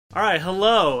Alright,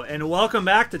 hello, and welcome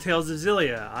back to Tales of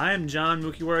Xillia. I am John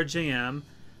MugiwaraJM,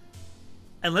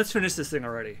 and let's finish this thing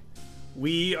already.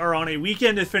 We are on a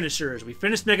weekend of finishers. We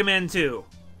finished Mega Man 2.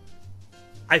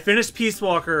 I finished Peace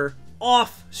Walker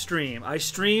off stream. I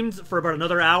streamed for about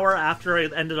another hour after I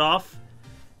ended off,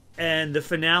 and the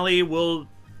finale on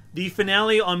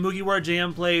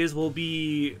MugiwaraJM Plays will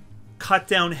be cut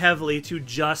down heavily to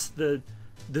just the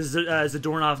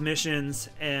Zadornov missions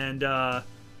and the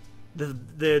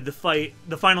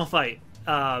final fight.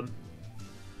 I'm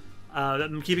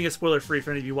keeping it spoiler free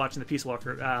for any of you watching the Peace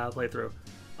Walker playthrough.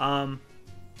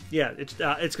 Yeah,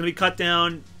 it's gonna be cut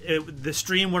down. The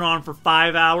stream went on for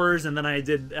 5 hours, and then I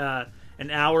did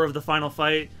an hour of the final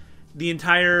fight. The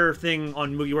entire thing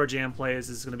on MugiwaraJM Plays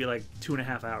is gonna be like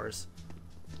 2.5 hours.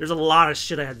 There's a lot of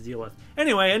shit I had to deal with.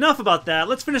 Anyway, enough about that.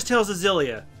 Let's finish Tales of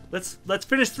Xillia. Let's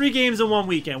finish 3 games in one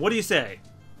weekend. What do you say?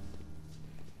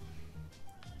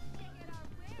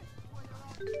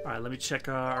 Alright, let me check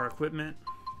our equipment.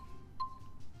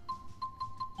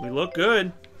 We look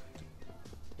good.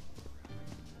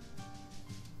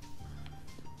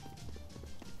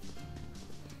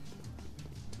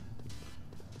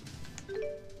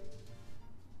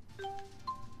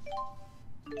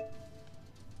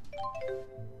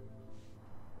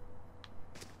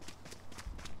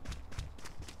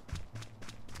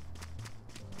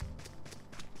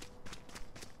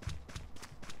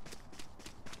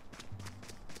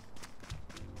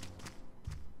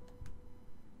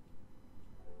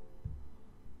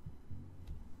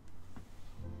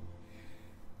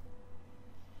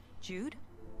 Jude,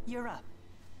 you're up.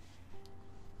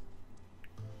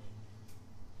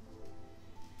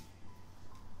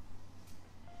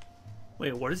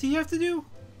 Wait, what does he have to do?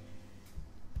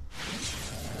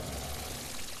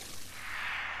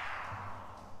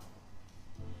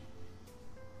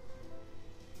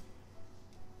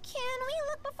 Can we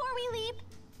look before we leap?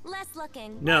 Less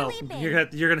looking. No, more leaping.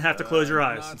 you're gonna have to close your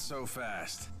eyes. Not so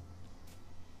fast.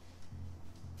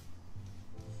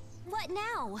 What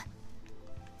now?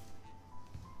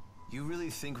 You really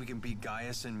think we can beat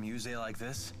Gaius and Muse like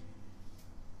this?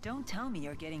 Don't tell me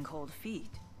you're getting cold feet.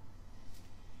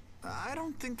 I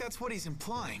don't think that's what he's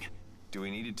implying. Do we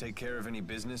need to take care of any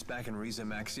business back in Riza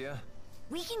Maxia?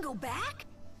 We can go back?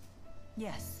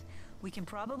 Yes, we can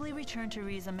probably return to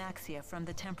Riza Maxia from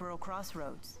the temporal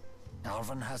crossroads.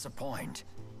 Alvin has a point.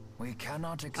 We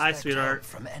cannot expect sweetheart. help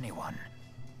from anyone.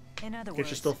 In other Guess you're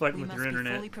words, still fighting we with must your be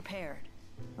internet. fully prepared.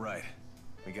 Right.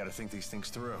 We gotta think these things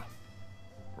through.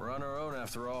 We're on our own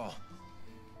after all.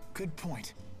 Good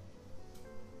point.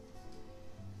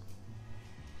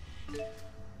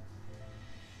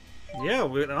 Yeah,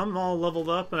 I'm all leveled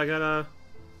up, and I got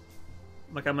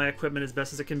my equipment as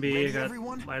best as it can be. Ready, I got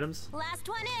everyone? items. Last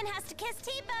one in has to kiss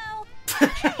Tipo.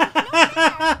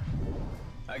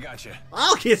 I gotcha.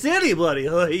 I'll kiss anybody.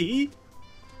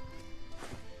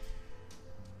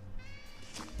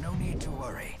 No need to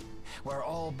worry. We're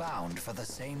all bound for the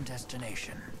same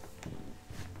destination.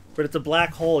 But it's a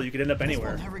black hole. You could end up We'll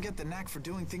anywhere. never get the knack for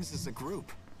doing things as a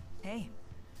group. Hey,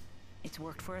 it's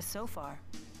worked for us so far.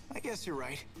 I guess you're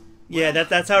right. Yeah, Well,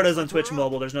 that's how it is on we're Twitch up.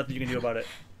 Mobile. There's nothing you can do about it.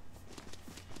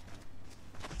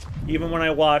 Even when I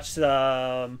watch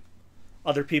other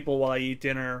people while I eat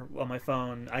dinner on my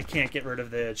phone, I can't get rid of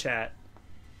the chat.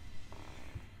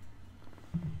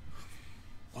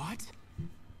 What?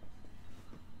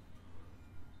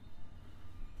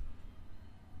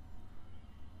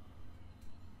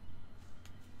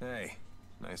 Hey,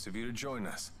 nice of you to join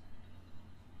us.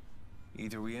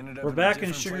 Either we ended up We're in back a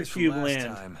in different Sugar place from Cube last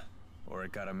land. time, or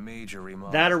it got a major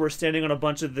remodel. That or we're standing on a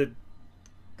bunch of the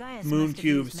Gaius Moon must have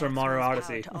cubes used from Mario Maxwell's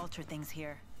Odyssey. power to alter things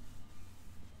here.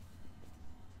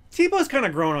 T-Bow's kind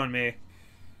of grown on me.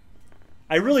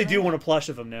 I really do want a plush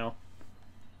of him now.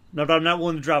 No, but I'm not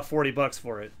willing to drop $40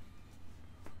 for it.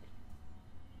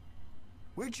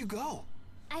 Where'd you go?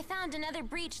 I found another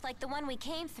breach like the one we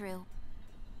came through.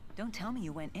 Don't tell me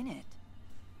you went in it.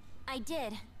 I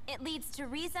did. It leads to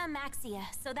Riza Maxia,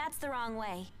 so that's the wrong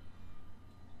way.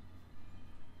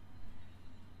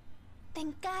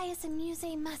 Then Gaius and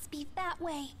Muse must be that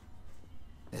way.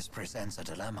 This presents a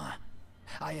dilemma.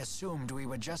 I assumed we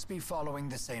would just be following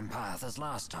the same path as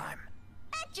last time.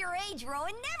 At your age,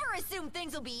 Rowan, never assume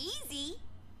things will be easy.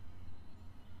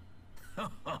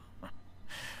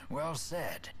 Well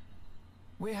said.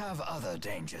 We have other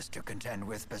dangers to contend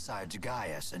with besides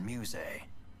Gaius and Muse.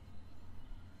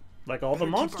 Like all the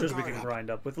Better keep our monsters we guard can up. grind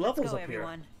up with Let's levels go, up here.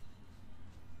 everyone.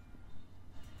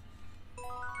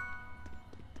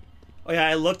 Oh yeah,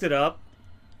 I looked it up.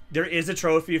 There is a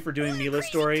trophy for doing Mila's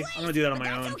story. I'm gonna do that on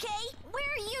my own. That's okay.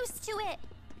 We're used to it.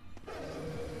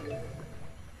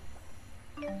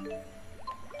 You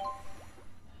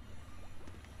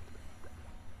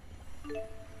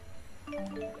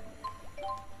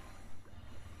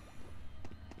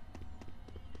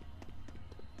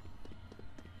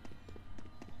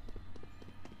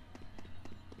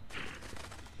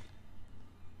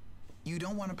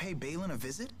don't want to pay Balin a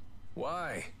visit?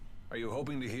 Why? Are you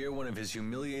hoping to hear one of his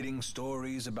humiliating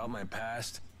stories about my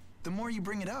past? The more you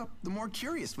bring it up, the more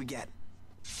curious we get.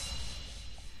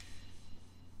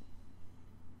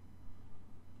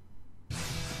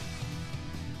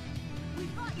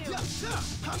 I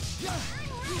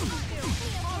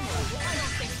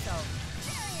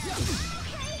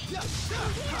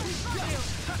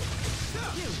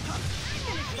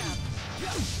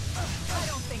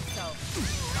don't think so.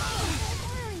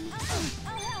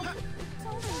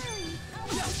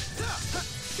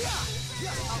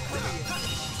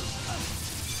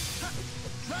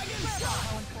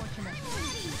 How unfortunate.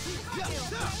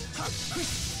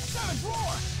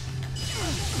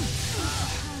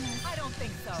 I don't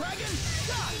think so. Dragon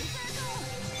shot!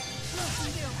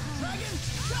 Dragon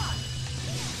shot!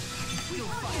 Feel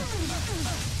fire.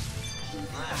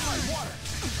 Water.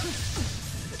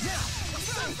 Now,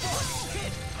 time for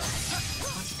hit.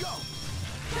 Let's go.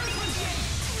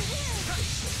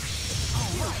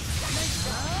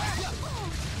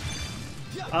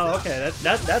 Oh, okay.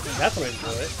 That's the way to do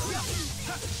it.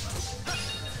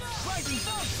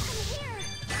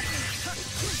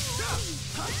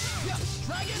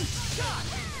 Dragon shot!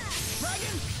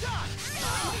 Dragon shot!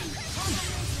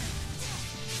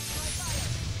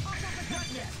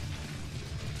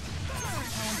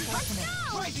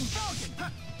 Rising Falcon!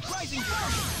 Rising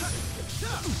Falcon!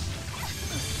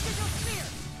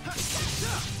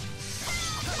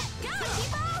 Go,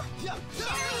 Tipo!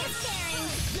 Sharing is caring!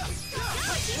 Go,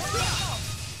 Tipo!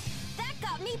 That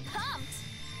got me pumped!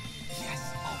 Yes,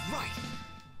 all right.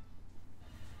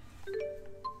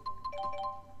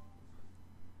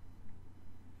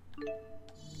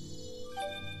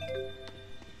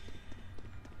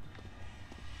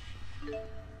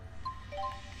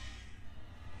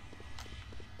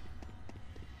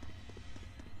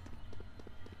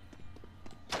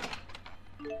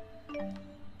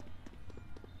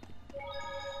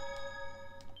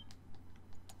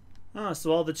 Oh,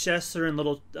 so all the chests are in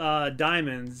little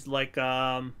diamonds, like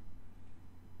I'm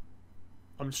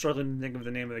struggling to think of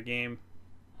the name of the game.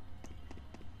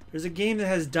 There's a game that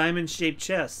has diamond-shaped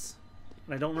chests,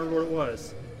 and I don't remember what it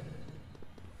was.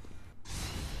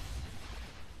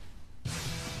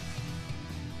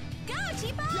 Go,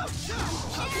 Tipo! Sharing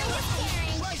is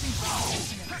caring!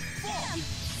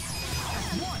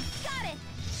 Got it!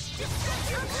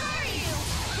 How far are you?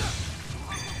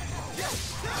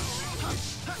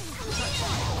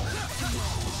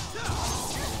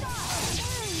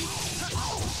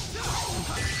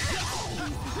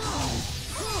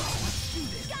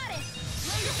 Got it!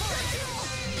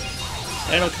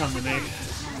 That'll come to me.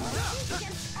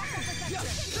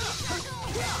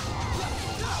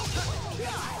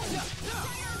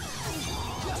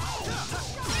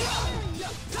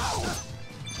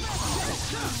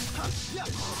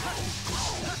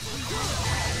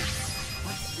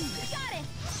 Got it!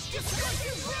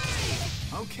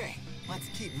 Okay, let's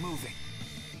keep moving.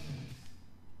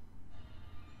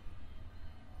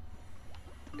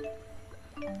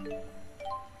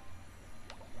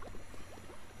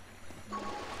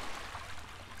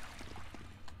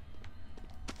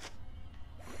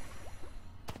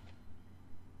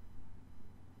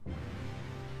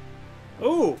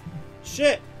 Oh,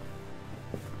 shit!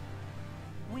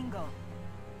 Wingo.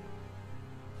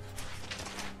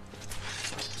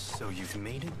 So you've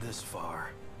made it this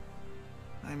far.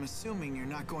 I'm assuming you're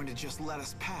not going to just let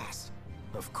us pass.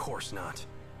 Of course not.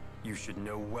 You should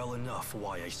know well enough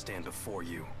why I stand before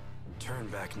you. Turn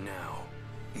back now.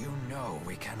 You know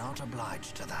we cannot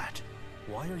oblige to that.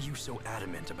 Why are you so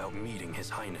adamant about meeting His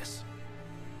Highness?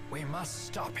 We must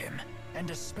stop him and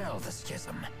dispel the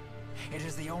schism. It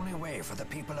is the only way for the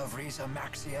people of Riza,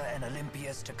 Maxia, and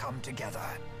Olympias to come together.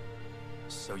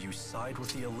 So you side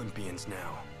with the Olympians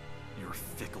now. Your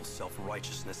fickle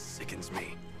self-righteousness sickens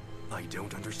me. I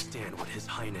don't understand what His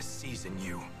Highness sees in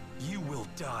you. You will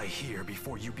die here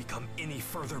before you become any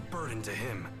further burden to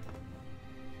him.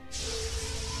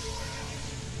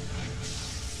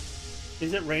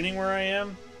 Is it raining where I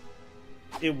am?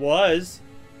 It was.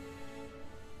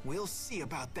 We'll see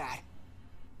about that.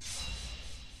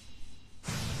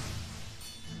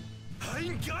 I don't know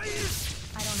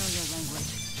your language,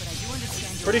 but I do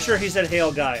understand your Pretty sure he said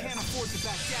Hail Can't Gaius. afford to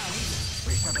back down either.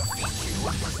 We shall defeat you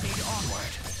and proceed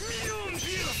onward.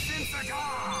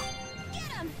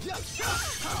 Get him!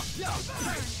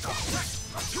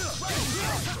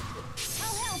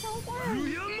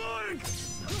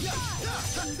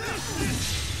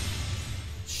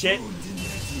 Shit.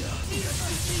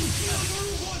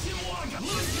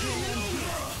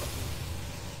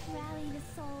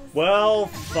 Well,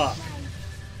 fuck.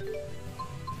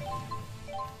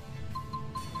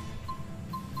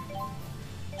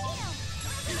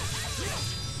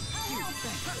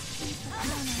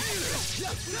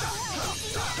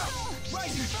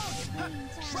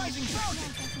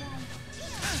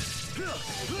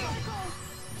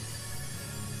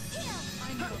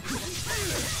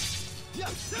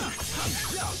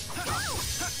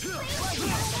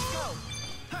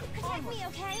 Protect me,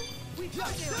 okay? We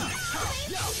got you.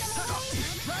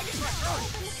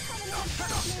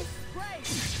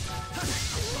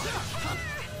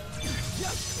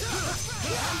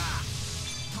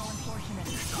 How unfortunate.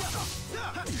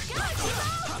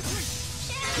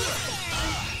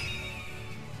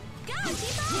 Go,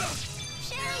 Tipo!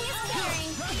 Sharing is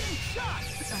caring.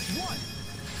 That's one.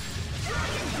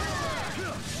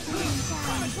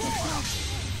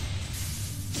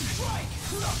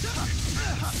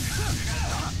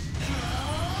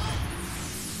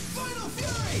 Final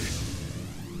fury!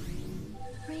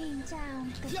 Rain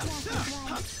down the black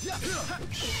light.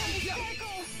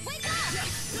 Wake up!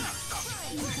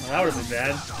 Well, that would have been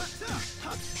bad.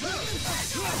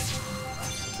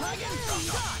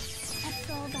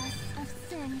 Absolve us of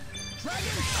sin.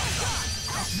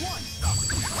 That's one.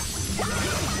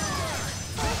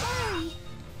 Don't worry.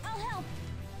 I'll help.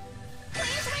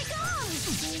 Please wake up!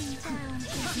 Rain down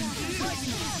the black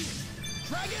light.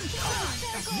 Dragon shot.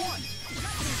 That's one.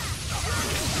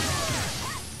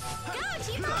 Go,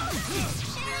 Tipo!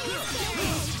 Sharing is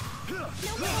caring. No,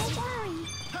 don't worry.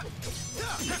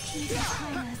 He's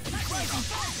behind us.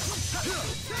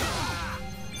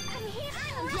 I'm here.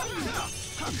 I'm ready.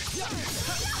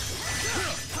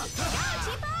 Go,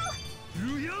 Tipo! Do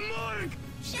your mark!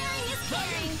 Sharing is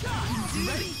caring.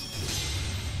 Ready?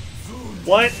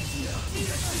 What?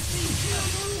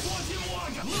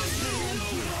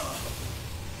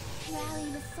 Rally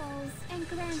the souls and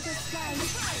grant us life.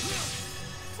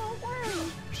 Don't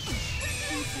worry.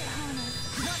 He's upon us.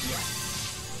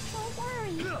 Don't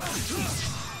worry. I'll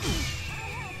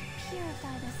help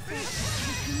purify the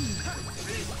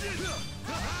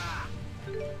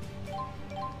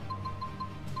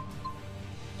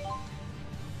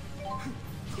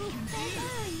Don't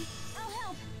worry. I'll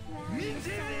help rally the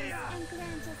souls and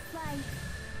grant us life.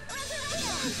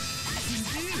 Resurrection!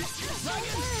 Don't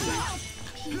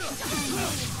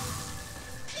worry.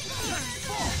 Peace upon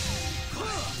us.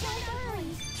 Don't worry.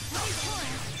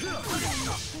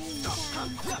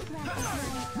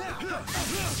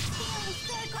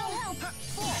 I'll help.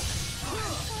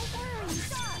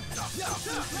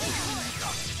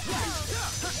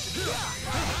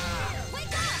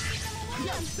 Wake up!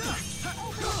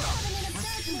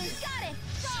 Got it!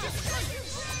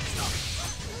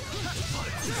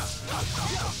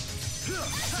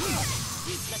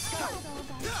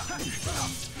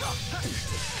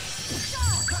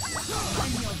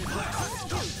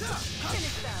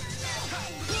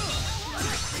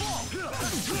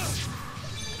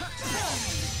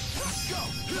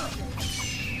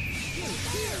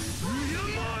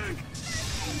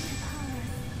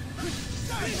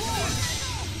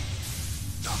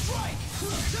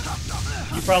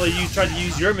 You tried to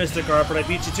use your Mystic Art, but I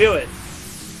beat you to it.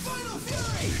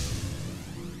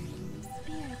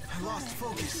 I lost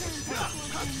focus.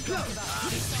 Let's go.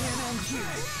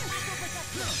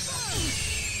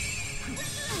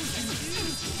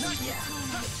 Roger.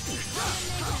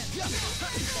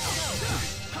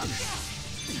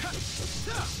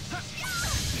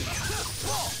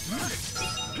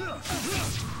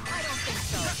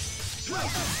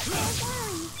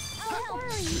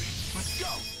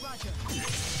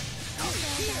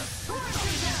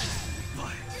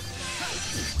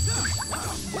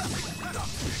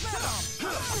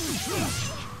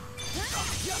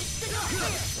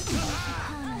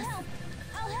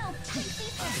 I'll help.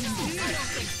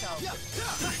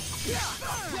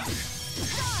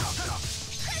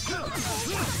 Let's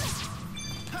go.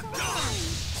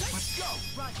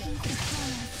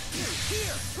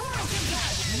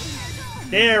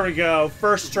 There we go.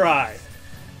 First try.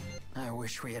 I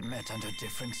wish we had met under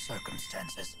different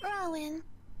circumstances. Rowan,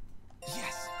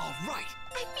 Yes. All right.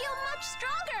 I feel much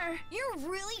stronger. You're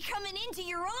really coming into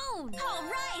your own. All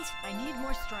right. I need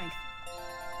more strength.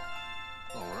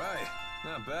 All right.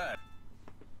 Not bad.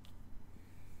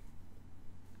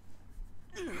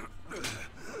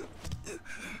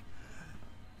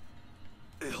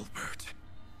 Hilbert.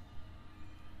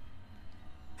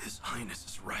 His Highness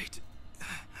is right.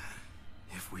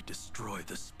 If we destroy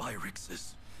the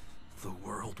Spyrixes, the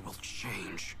world will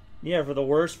change. Yeah, for the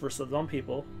worse for some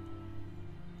people.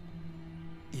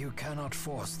 You cannot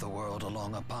force the world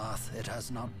along a path it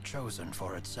has not chosen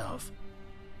for itself.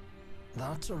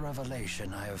 That's a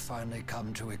revelation I have finally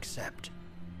come to accept.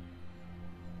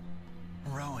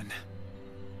 Rowan.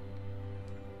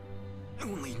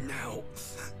 Only now,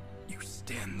 you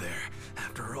stand there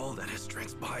after all that has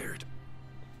transpired.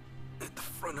 At the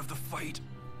front of the fight,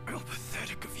 how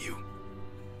pathetic of you.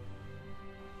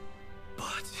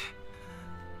 But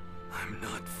I'm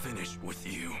not finished with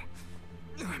you.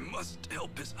 I must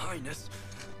help His Highness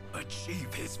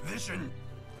achieve his vision.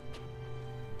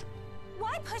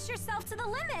 Why push yourself to the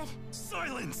limit?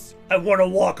 Silence! I want to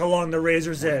walk along the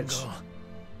razor's edge. Wingle,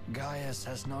 Gaius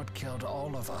has not killed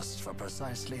all of us for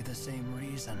precisely the same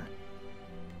reason.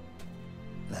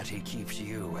 That he keeps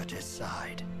you at his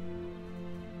side.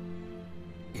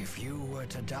 If you were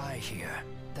to die here,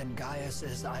 then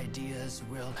Gaius's ideas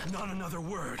will... Not another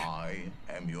word! I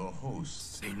am your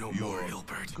host. Say no your more,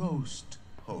 Hilbert. Ghost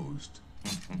host.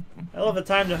 I love the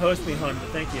time to host me, Hunter.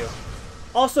 Thank you.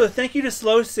 Also, thank you to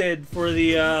Slow Sid for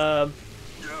the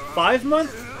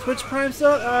 5-month Twitch Prime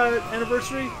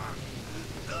anniversary.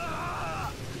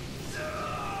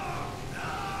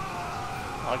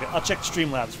 I'll check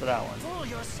Streamlabs for that one. Pull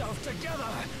yourself together!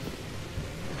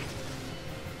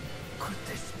 Could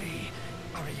this be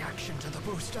a reaction to the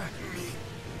booster?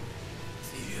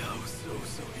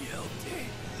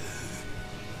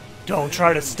 Don't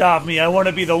try to stop me. I want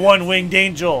to be the one-winged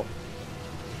angel.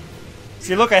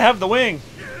 See, look, I have the wing.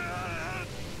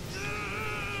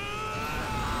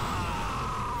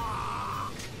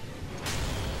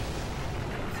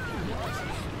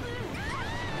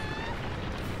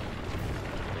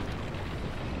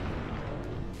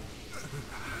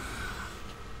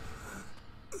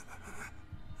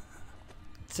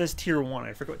 It says tier 1.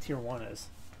 I forget what tier 1 is.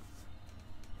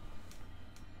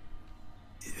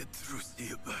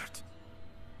 Hilbert.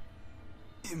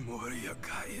 Imoria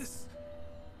Gaius.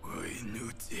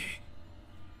 Inuti.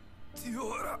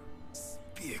 Tiora.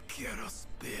 Spiekero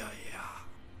speia.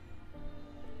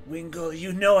 Wingle,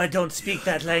 you know I don't speak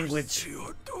that language.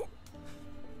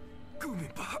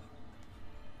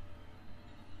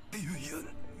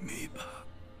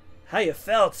 How you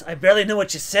felt? I barely know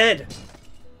what you said.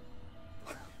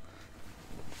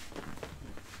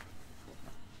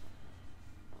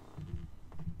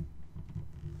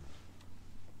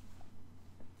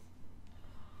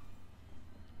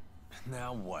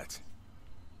 Now what?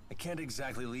 I can't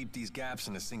exactly leap these gaps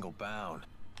in a single bound.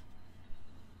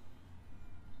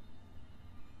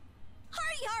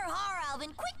 Hardy har har,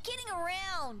 Alvin! Quit kidding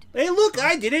around! Hey, look,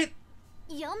 I did it.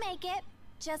 You'll make it.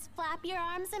 Just flap your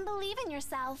arms and believe in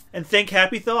yourself. And think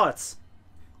happy thoughts.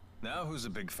 Now who's a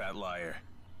big fat liar?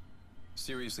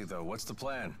 Seriously though, what's the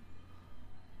plan?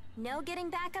 No getting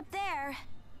back up there.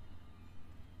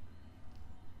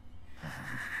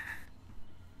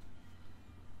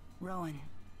 Rowan,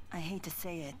 I hate to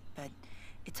say it, but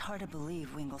it's hard to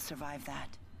believe Wingle survived that.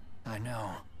 I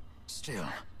know. Still,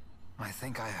 I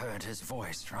think I heard his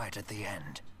voice right at the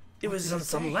end. It What was did in he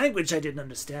some say? language I didn't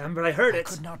understand, but I heard I it.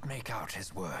 could not make out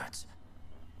his words.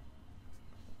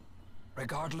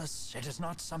 Regardless, it is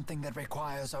not something that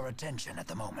requires our attention at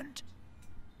the moment.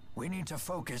 We need to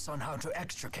focus on how to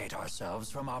extricate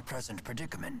ourselves from our present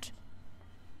predicament.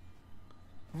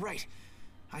 Right.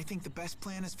 I think the best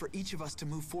plan is for each of us to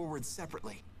move forward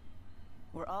separately.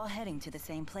 We're all heading to the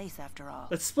same place after all.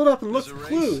 Let's split up and look There's for a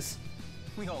clues. race.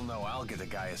 We all know I'll get the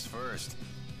Gaius first.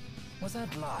 Was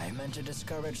that lie meant to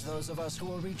discourage those of us who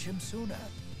will reach him sooner?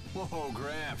 Whoa,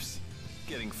 Gramps.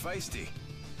 Getting feisty.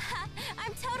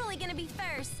 I'm totally gonna be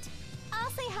first.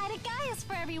 I'll say hi to Gaius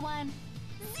for everyone.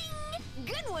 Zing!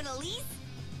 Good one, Elise.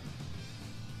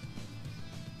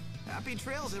 Happy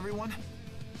trails, everyone.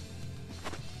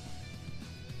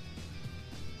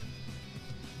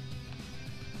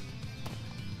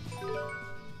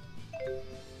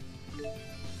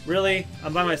 Really?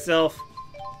 I'm by myself.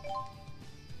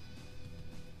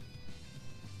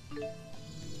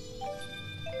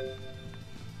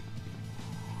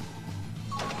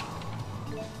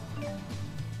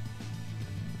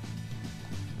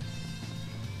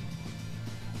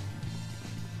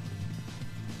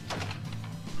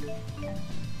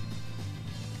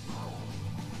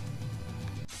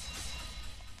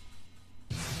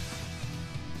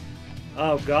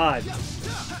 Oh God.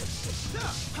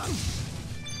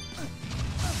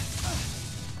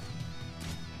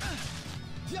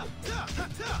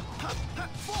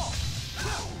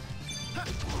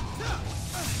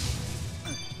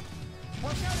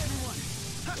 Watch out, everyone!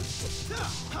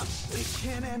 It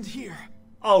can't end here.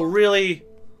 Oh really?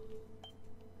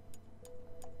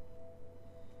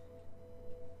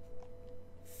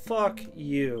 Fuck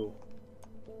you.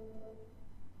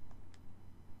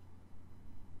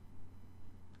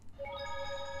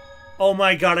 Oh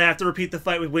my god, I have to repeat the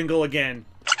fight with Wingle again.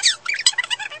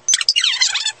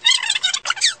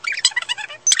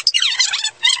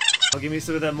 Oh, give me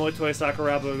some of that Motoi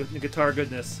Sakuraba guitar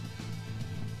goodness.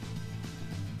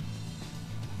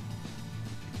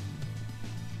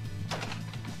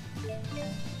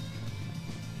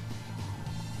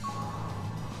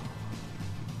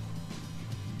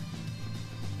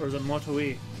 Or is it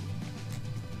Motoi?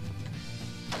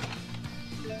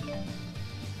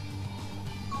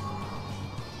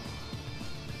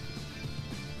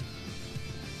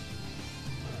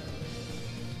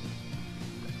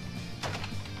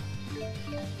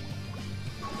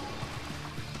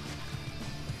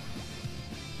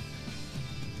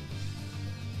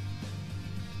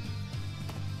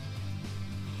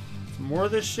 More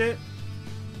of this shit?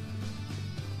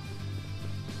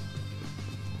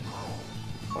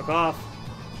 Fuck off.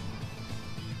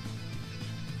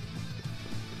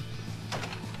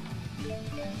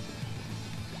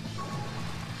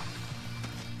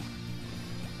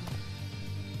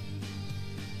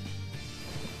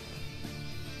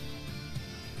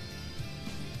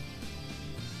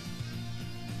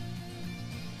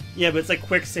 Yeah, but it's like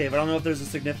quick save. I don't know if there's a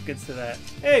significance to that.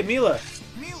 Hey, Mila!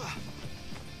 Mila!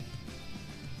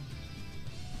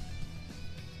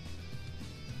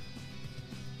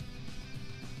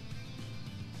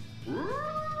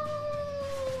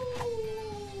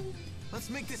 Let's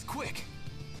make this quick.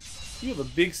 You have a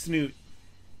big snoot.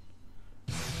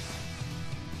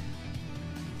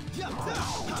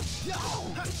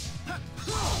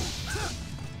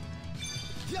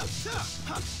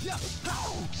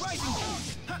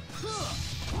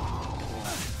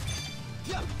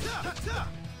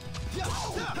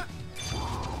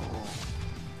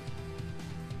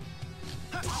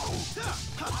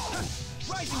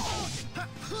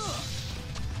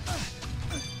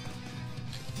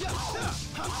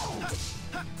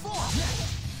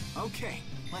 Okay,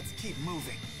 let's keep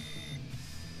moving.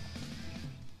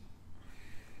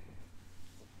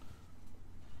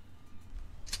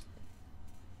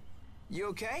 You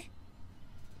okay?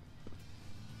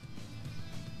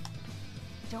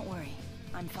 Don't worry,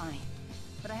 I'm fine.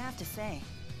 But I have to say,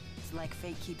 it's like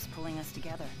fate keeps pulling us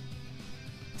together.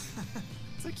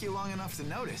 Took you long enough to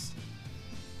notice.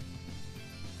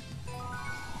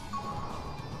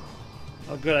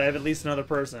 Oh good, I have at least another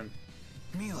person.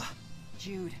 Mila.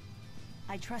 Jude,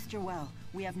 I trust you're well.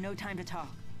 We have no time to talk.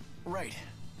 Right.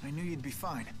 I knew you'd be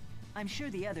fine. I'm sure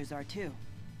the others are too.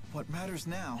 What matters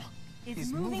now It's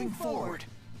is moving moving forward. forward.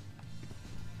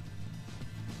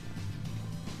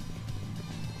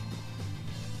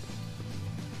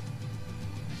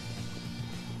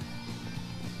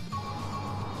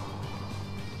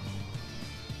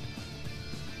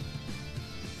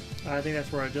 I think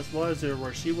that's where I just was, or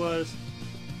where she was.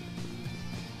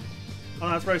 Oh,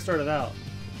 that's where I started out.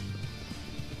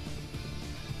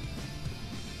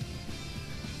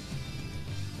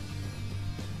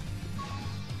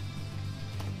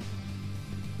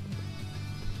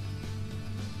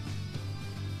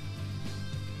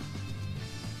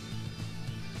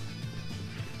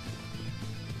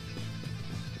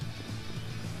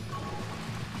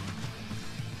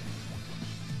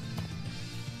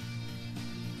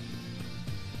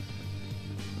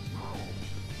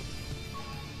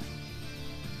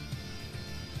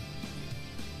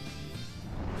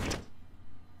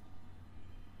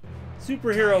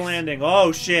 Superhero landing.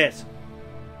 Oh shit.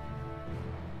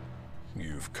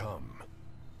 You've come.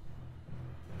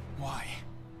 Why?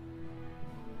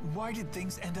 Why did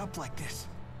things end up like this?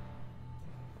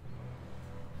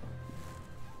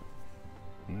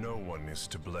 No one is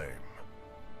to blame.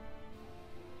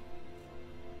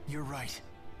 You're right.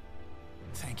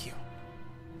 Thank you.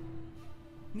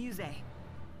 Muse,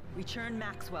 return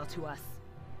Maxwell to us.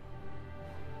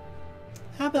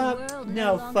 How The about world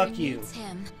no, longer fuck you. needs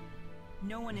him.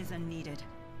 No one is unneeded.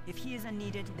 If he is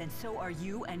unneeded, then so are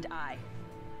you and I.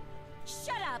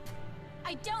 Shut up!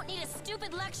 I don't need a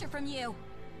stupid lecture from you.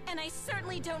 And I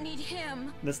certainly don't need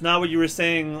him. That's not what you were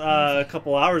saying a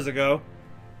couple hours ago.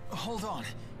 Hold on.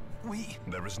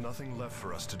 There is nothing left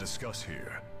for us to discuss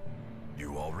here.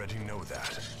 You already know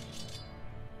that.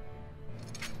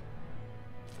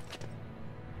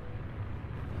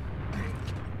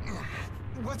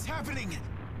 What's happening?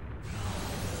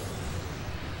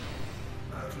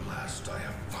 At last I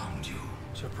have found you.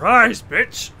 Surprise,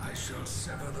 bitch! I shall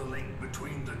sever the link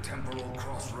between the temporal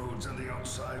crossroads and the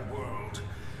outside world.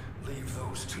 Leave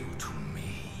those two to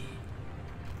me.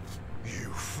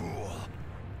 You fool!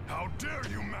 How dare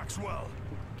you, Maxwell!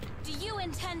 Do you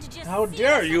intend to just How see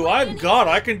dare us you? away I'm in God.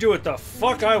 here? I can do what the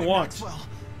fuck I want. Maxwell,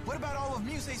 what about all of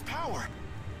Muse's power?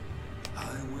 I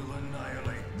will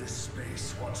annihilate this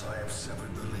space once I have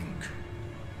severed the link.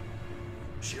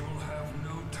 She will have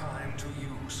no time to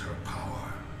use her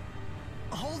power.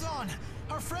 Hold on.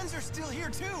 Our friends are still here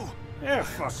too. Yeah,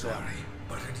 fuck that. Sorry,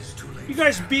 but it is too late. You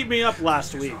guys beat me up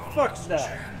last week. Fuck that.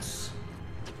 Chance.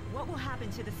 What will happen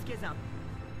to the schism?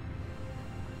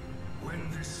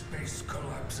 When this space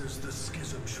collapses, the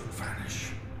schism should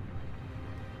vanish.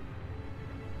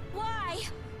 Why?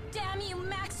 Damn you,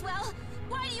 Maxwell!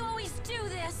 Why do you always do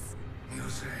this? You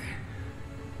say,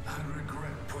 I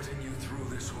regret putting you through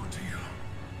this ordeal.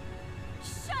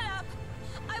 Shut up!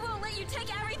 I won't let you take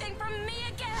everything from me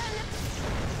again!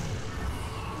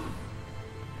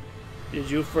 Did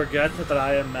you forget that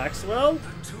I am Maxwell? The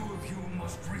two of you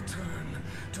must return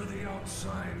to the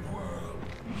outside world.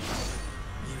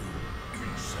 You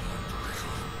insolent little...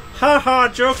 Haha,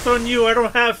 joke's on you. I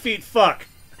don't have feet. Fuck.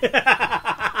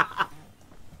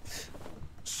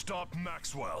 Stop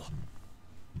Maxwell.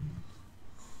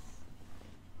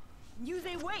 Use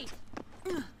a wait.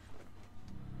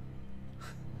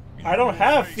 I don't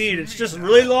have feet. It's just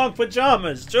really long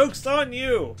pajamas. Joke's on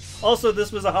you. Also,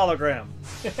 this was a hologram.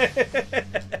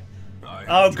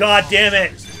 Oh, god damn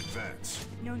it.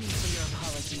 No need for your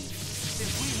apologies.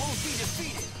 If we won't be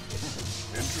defeated.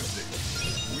 Interesting.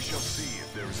 We shall see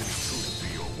if there is any truth to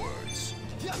your words.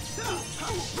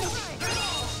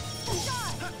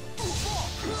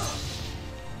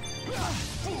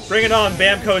 Bring it on,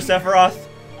 Bamco Sephiroth.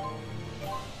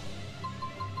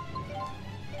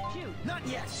 Jude, Not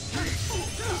yet.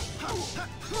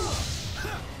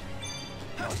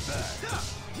 Not bad.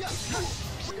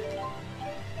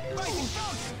 Rising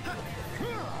Fountain.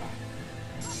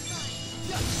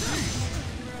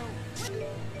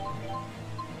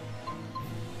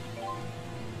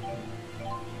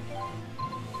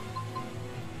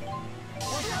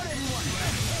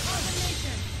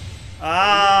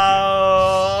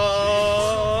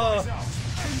 Oh.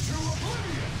 Into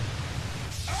oblivion!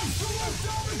 Absolute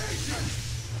domination!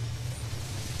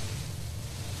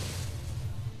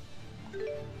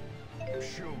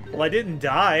 Show Well, I didn't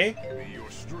die. me your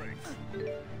strength.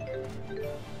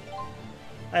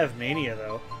 I have mania,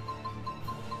 though.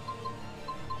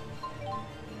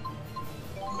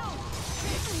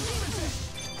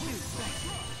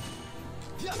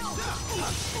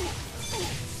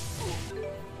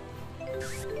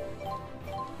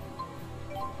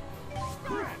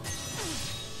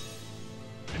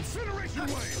 Incineration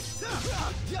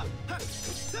wave.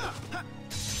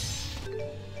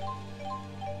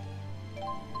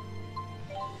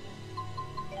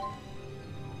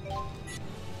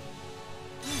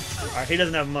 Alright, he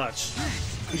doesn't have much.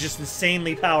 He's just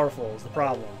insanely powerful is the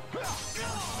problem.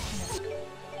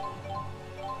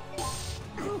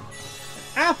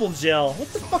 Apple gel?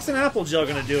 What the fuck's an apple gel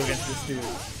gonna do against this dude?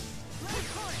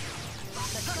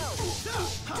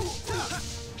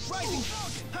 Rising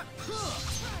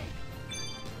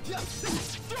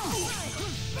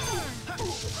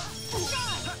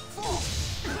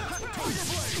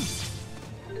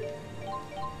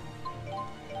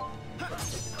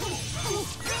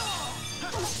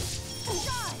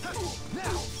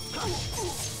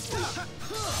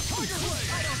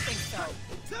I don't think so.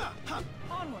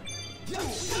 Onward.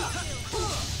 Let's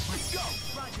go.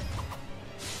 Roger.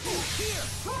 Here.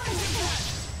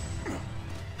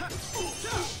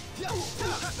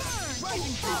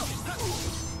 Rising Fountain.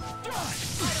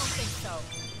 I don't think so.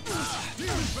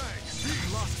 Demon Fang.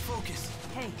 Lost focus.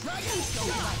 Hey, Dragon. go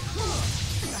right.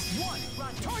 That's one.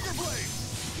 Roger. Tiger Blade.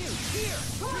 Here.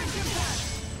 Bridge impact.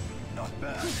 Not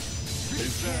bad.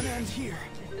 This can't end here.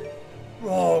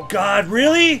 Oh god,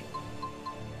 really?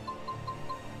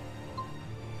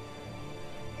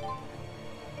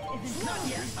 Not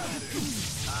yet.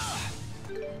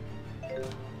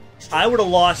 I would have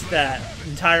lost that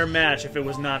entire match if it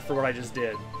was not for what I just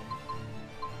did.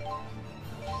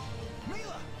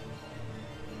 Mila.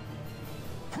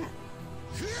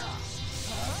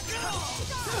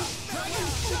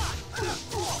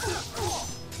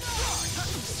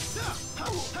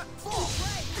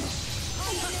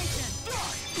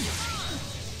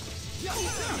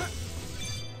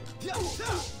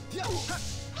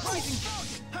 Rising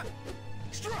Fountain.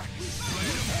 Strike.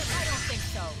 I don't think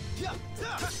so.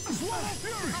 Swell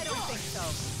Fury. I don't think so.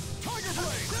 Tiger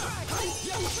Blade.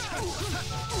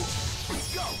 Let's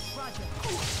go. Roger.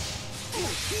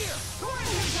 Here.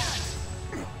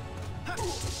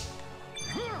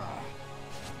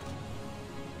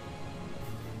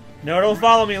 No, don't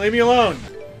follow me. Leave me alone.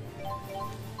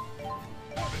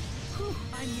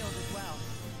 I'm healed as well.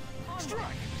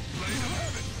 Strike! Blade of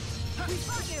heaven! We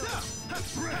fought you!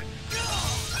 Red!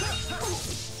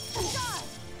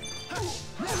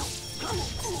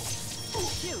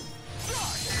 Jude!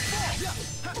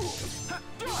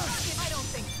 I don't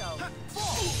think so.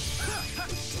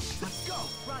 Let's go.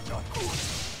 Roger.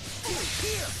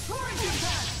 Here. Orange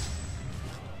impact.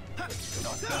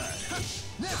 Not bad.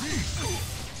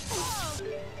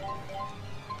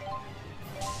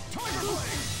 Tiger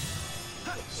blade.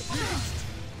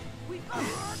 We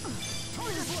fought you!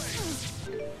 Tiger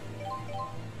blade.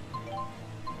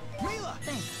 Mila.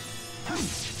 Thanks. I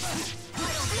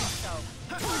don't think so.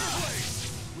 Tiger blade.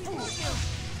 We fought you!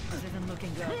 This isn't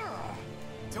looking good.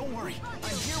 Don't worry. I'm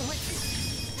here with you.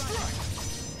 Strike.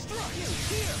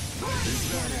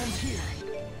 Here.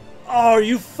 Oh, are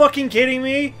you fucking kidding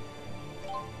me?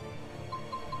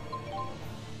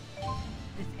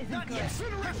 This isn't Not good. yet.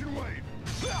 Incineration wave!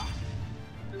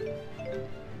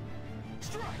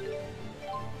 Strike. Blade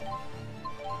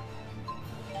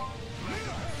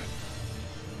of heaven!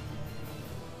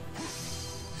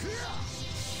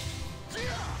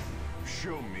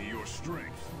 Show me your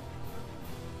strength.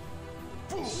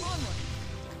 Fool. Onward!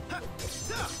 We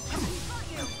fought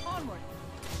you! Onward!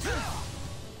 Now.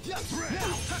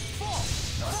 Fall.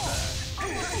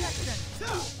 Onward,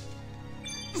 Sexton!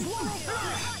 We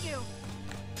fought you!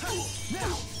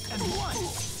 Now. And one.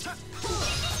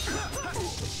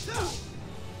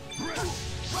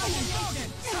 Rising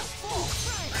Mountain!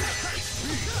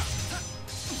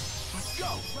 Let's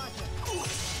go. Roger.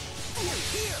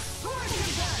 Here. Orange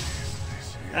impact.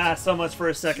 Ah, so much for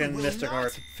a second Mystic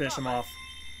Heart to finish him off.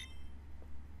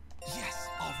 Yes.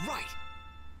 All right.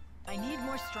 I need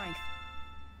more strength.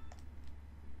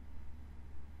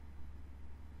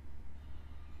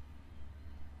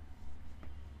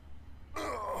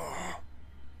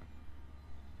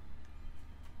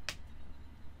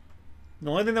 The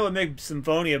only thing that would make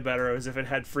Symphonia better is if it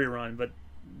had free run, but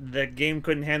the game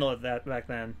couldn't handle it that back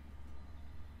then.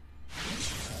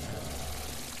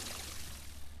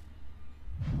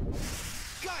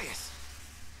 Gaius.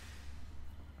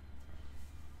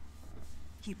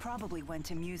 He probably went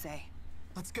to Muse.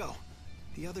 Let's go.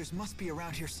 The others must be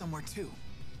around here somewhere too.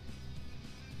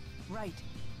 Right.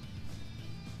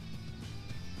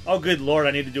 Oh, good lord,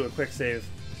 I need to do a quick save.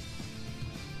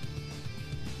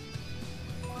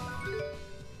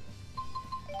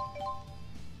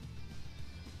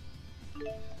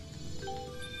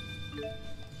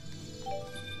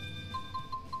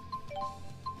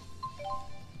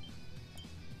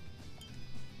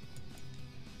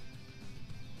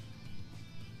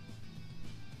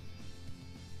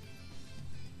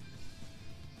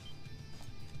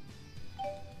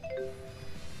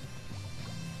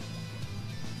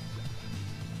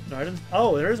 Garden?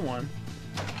 Oh, there is one.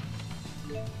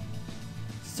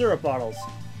 Syrup bottles.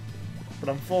 But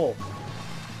I'm full.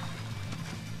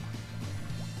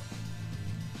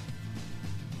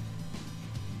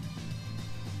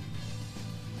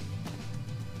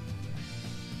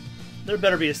 There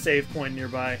better be a save point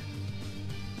nearby.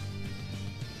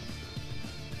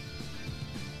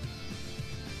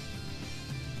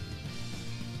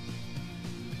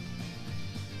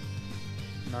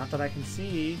 Not that I can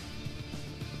see.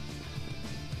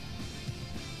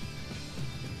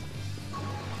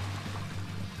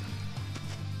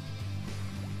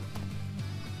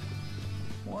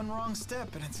 One wrong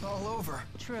step and it's all over.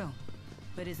 True.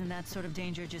 But isn't that sort of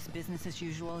danger just business as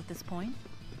usual at this point?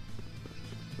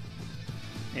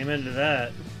 Amen to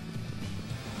that.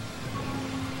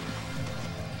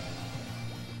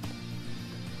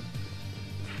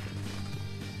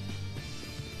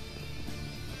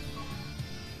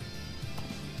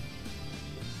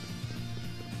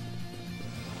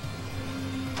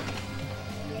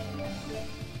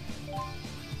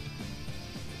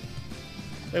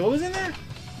 Wait, what was in there?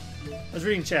 I was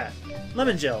reading chat.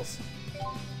 Lemon gels.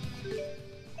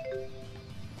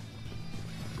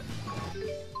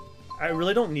 I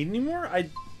really don't need any more?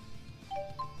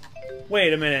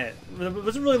 Wait a minute.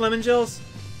 Was it really lemon gels?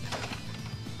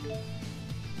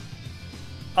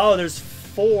 Oh, there's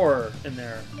 4 in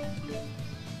there.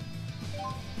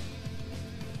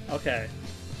 Okay.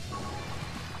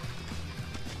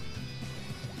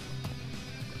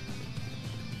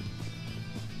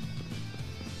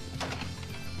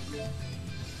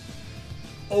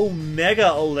 Omega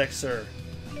Elixir.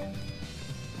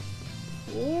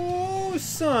 Oh,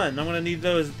 son. I'm going to need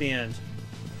those at the end.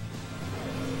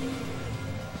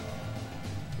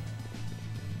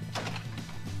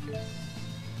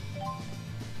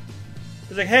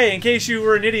 It's like, hey, in case you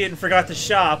were an idiot and forgot to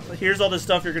shop, here's all the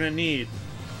stuff you're going to need.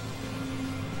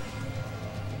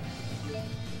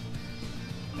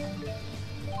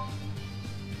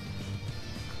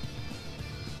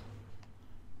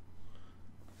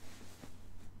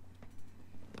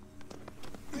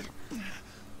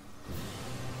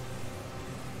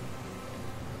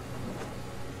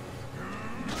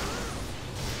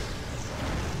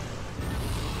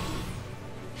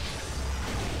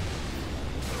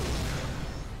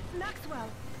 Maxwell!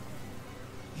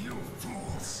 You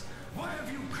fools! Why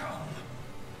have you come?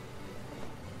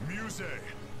 Muse,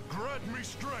 grant me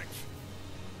strength.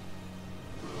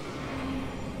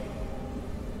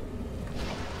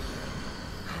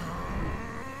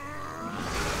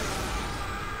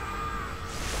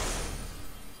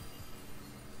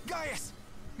 Gaius!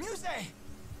 Muse!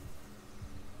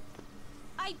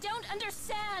 I don't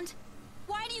understand.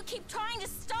 Why do you keep trying to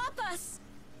stop us?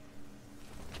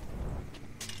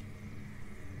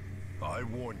 I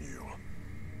warn you.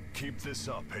 Keep this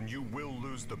up and you will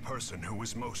lose the person who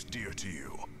is most dear to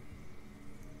you.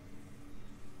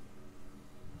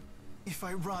 If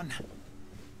I run,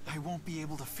 I won't be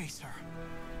able to face her.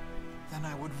 Then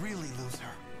I would really lose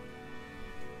her.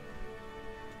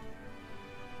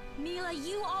 Mila,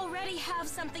 you already have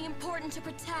something important to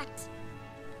protect.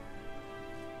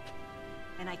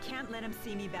 And I can't let him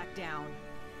see me back down.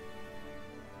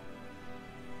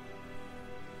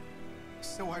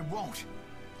 So I won't.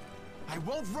 I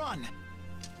won't run!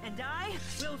 And I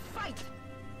will fight!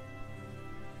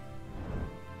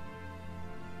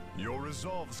 Your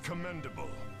resolve's commendable,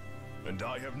 and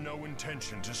I have no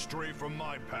intention to stray from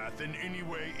my path in any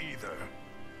way either.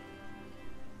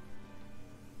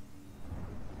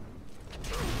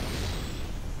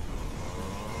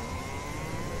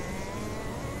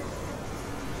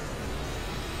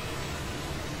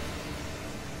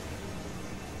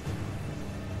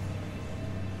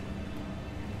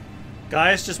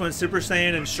 Gaius just went Super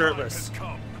Saiyan and shirtless. The time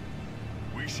has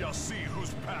come. We shall see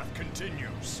whose path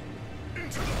continues.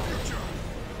 Into the future!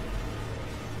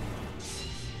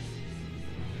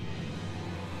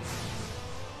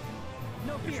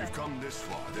 No If fear! you've come this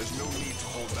far, there's no need to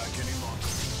hold back any longer.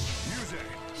 Muse!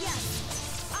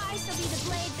 Yes, I shall be the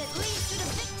blade that leads you to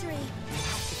victory. We'll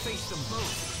have to face them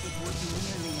both. It would be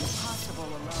nearly impossible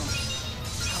alone.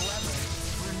 However,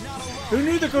 we're not alone. Who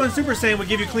knew that going Super Saiyan would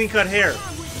give you clean-cut hair?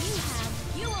 Have what you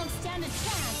have, you won't stand a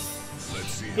chance.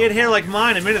 Let's see He had hair like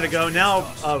mine a minute ago,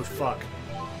 now... Oh, fuck.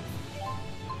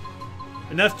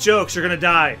 Enough jokes, you're gonna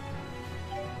die.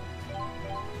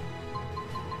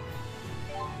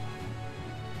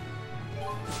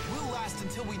 We'll last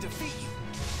until we defeat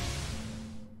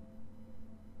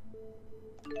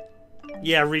you.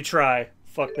 Yeah, retry.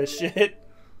 Fuck this shit.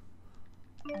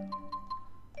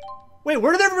 Wait,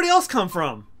 where did everybody else come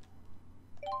from?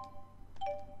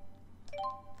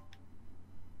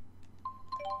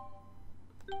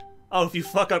 Oh, if you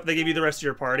fuck up, they give you the rest of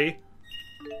your party?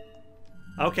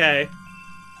 Okay.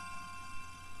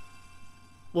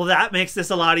 Well, that makes this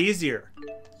a lot easier.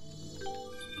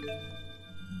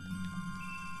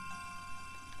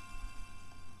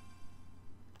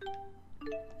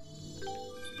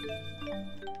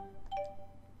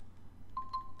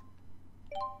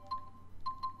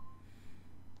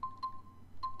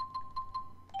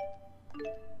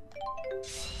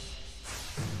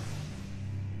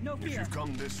 No If fear! you've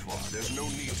come this far, there's no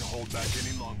need to hold back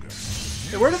any longer.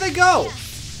 Hey, where do they go?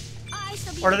 I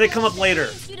shall be Or do the they come up blade that later?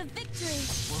 leads you to victory.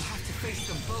 We'll have to face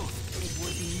them both. It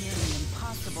would be nearly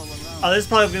impossible alone. Oh, this is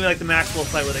probably gonna be like the Maxwell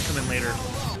fight where they come in later.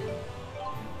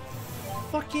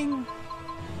 Fucking...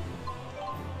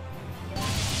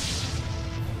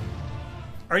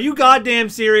 Are you goddamn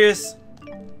serious?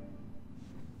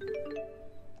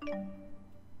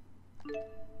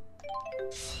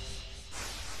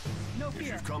 No If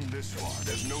fear! you've come this far,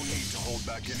 there's no need to hold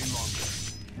back any longer.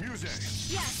 Muse!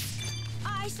 Yes,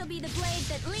 I shall be the blade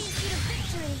that leads you to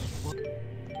victory. We'll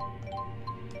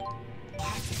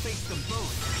have to face them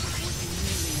both. It would be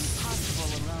nearly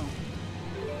impossible alone.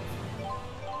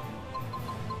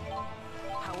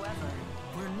 However,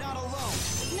 We're not alone.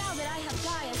 Now that I have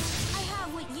Gaius, I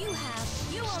have what you have.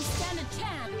 You won't stand a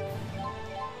chance.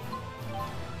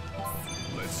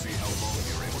 Let's see how long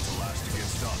you're able to last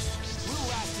against us. We'll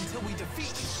last until we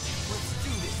defeat you. Let's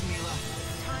do this, Mila.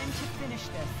 Time to finish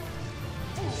this.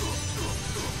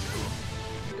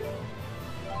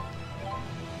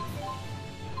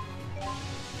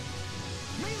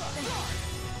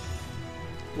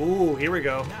 Ooh, here we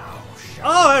go.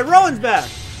 Oh, Rowan's back!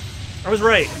 I was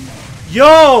right.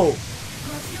 Yo!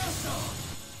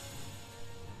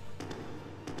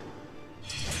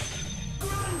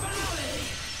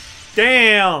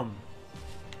 Damn!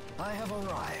 I have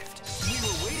arrived. We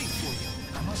were waiting for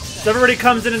you. I must say, So everybody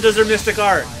comes in and does their mystic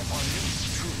art.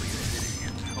 Truly a pity.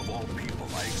 Of all people,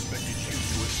 I expected you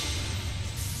to it.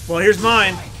 Well, here's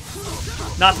mine.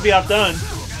 Not to be outdone.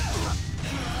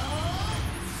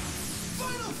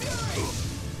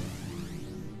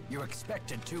 You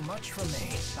expected too much from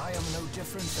me. I am no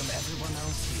different from everyone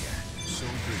else here. So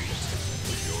be it.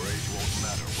 Your age won't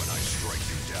matter when I strike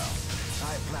you down.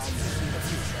 I plan to see the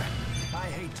future. I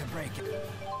hate to break it.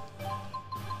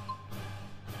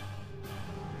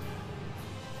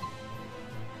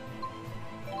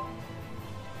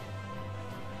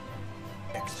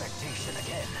 Expectation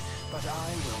again, but I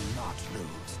will not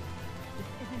lose.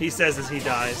 He says as he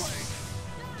dies.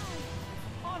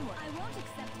 Onward. I won't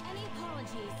accept any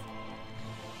apologies.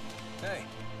 Hey,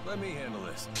 let me handle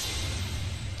this.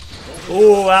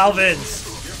 Ooh, Alvin's.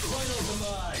 Your final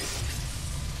demise.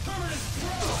 Permanent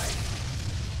pride.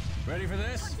 Ready for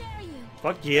this? How dare you?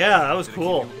 Fuck yeah, that was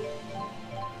cool.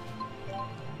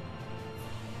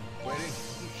 Waiting?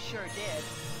 You sure did.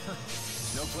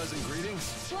 No pleasant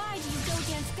greetings? Why do you go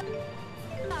against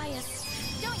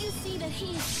Gaius? Don't you see that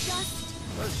he is just...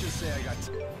 Let's just say I got...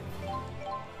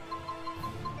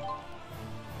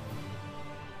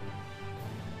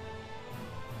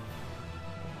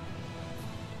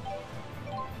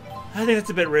 I think it's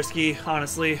a bit risky,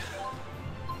 honestly.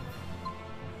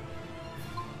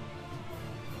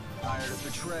 Tired of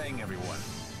betraying everyone.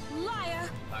 Liar!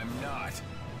 I'm not.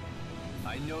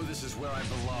 I know this is where I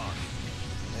belong.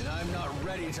 And I'm not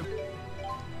ready to...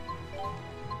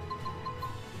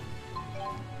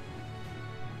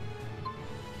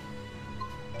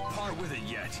 part with it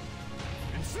yet.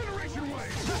 Incineration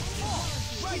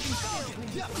wave! Rising Falcon!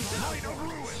 Light of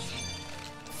ruin!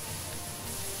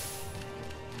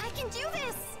 I can do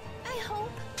this! I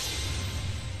hope.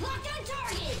 Locked on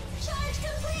target! Charge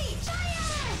complete!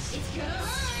 Fire! It's gonna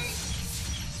hurt!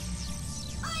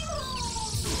 I'm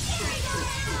home! Scary go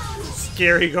round!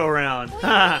 Scary go round.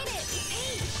 Ha!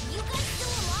 Hey, you guys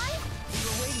still alive? We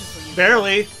were waiting for you.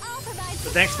 Barely. I'll provide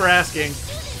But thanks for asking. Do this,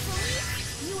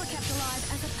 Elise. You were kept alive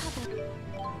as a puppet.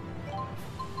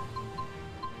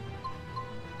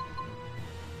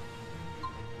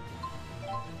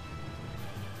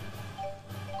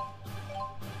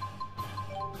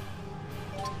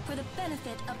 For the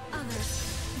benefit of others,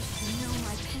 you should know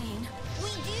my pain.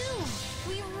 We do!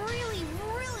 We really,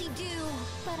 really do!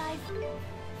 But I've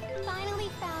finally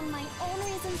found my own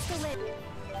reasons to live.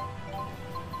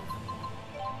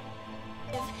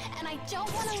 And I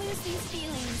don't want to lose these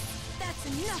feelings. That's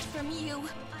enough from you.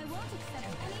 I won't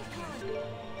accept any apology.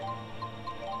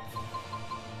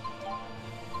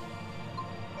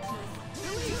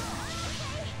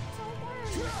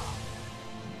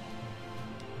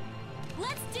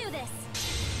 Let's do this.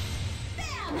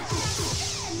 Bam!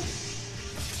 Again!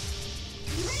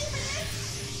 You ready for this?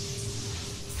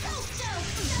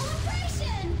 So-stoked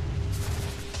celebration!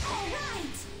 All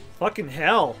right. Fucking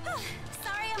hell.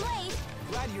 Sorry I'm late.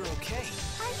 Glad you're okay.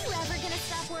 Are you ever gonna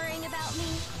stop worrying about me?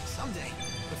 Someday.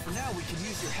 But for now, we can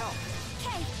use your help.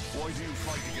 Okay, Why do you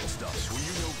fight against us when you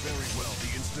know very well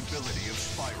the instability of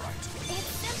Spyrite?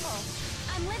 it's simple.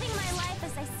 I'm living my life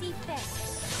as I see fit.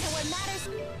 And what matters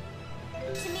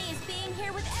to me is being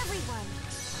here with everyone.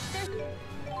 There's...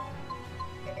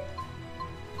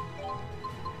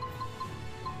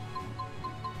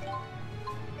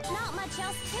 not much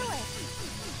else to it.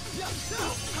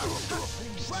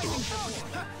 Rising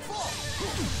Falcon! Fall!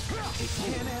 It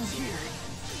can't end here.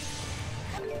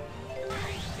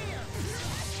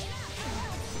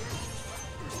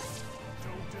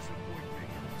 Don't disappoint me.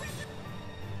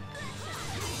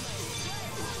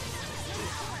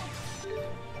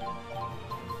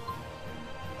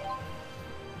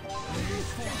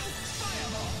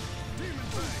 Demon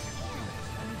Fang!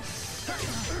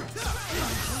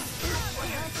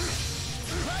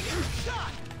 Dragon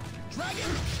shot!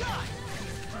 Dragon shot!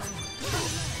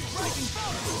 Rising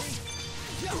Falcon!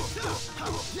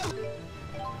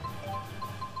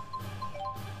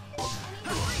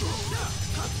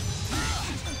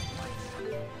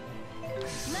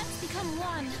 Let's become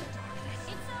one.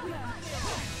 It's over.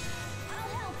 I'll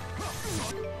help.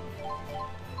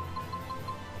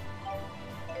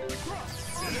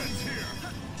 It ends here!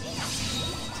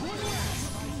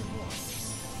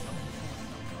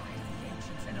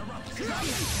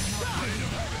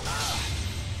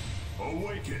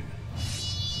 Awaken!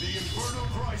 The Inferno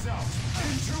cries out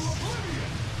into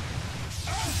oblivion!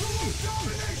 Absolute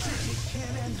domination! It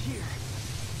can't end here.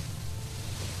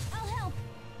 I'll help.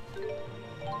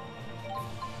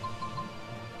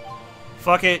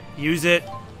 Fuck it. Use it.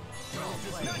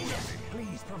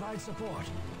 Please provide support.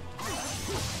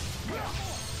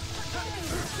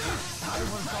 I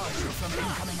will guard you from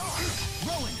incoming arms.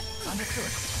 Rowan,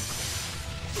 understood.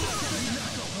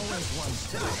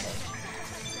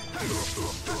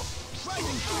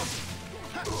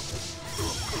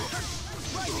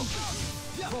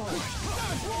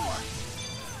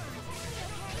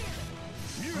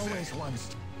 Always one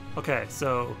step. Okay,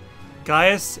 so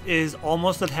Gaius is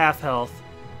almost at half health.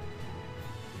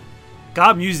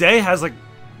 God, Muse has like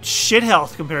shit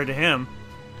health compared to him.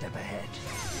 Step ahead.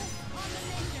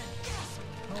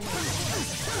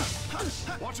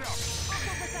 Watch out!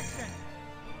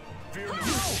 Fear no.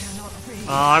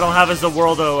 I don't have as the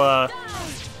Worldo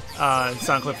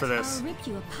sound clip for this. I'll rip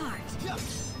you apart.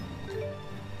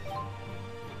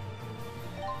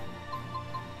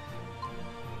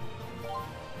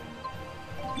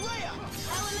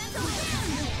 Elemental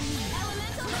hand!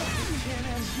 Elemental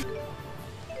hand!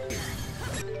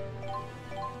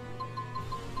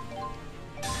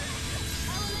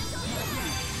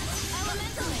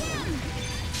 Elemental hand!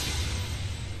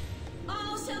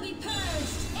 All shall be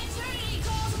purged! Eternity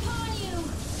calls upon you!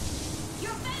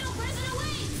 Your fatal prison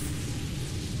awaits!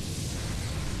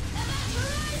 Event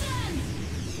Horizon!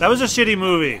 That was a shitty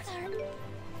movie.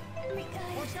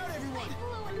 Watch out, everyone!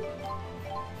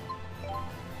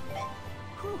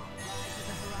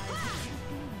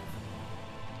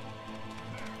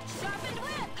 Sharpened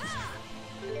whip!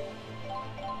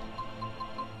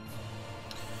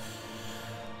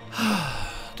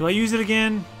 Ha! Do I use it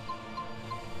again?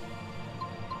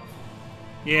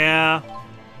 Yeah.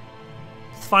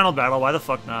 It's final battle, why the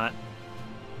fuck not?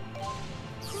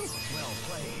 Well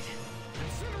played.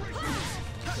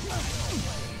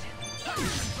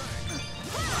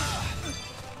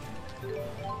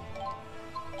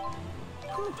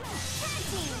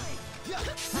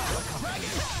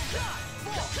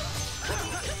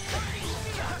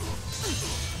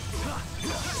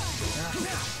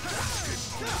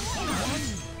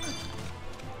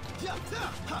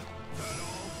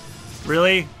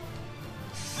 Really?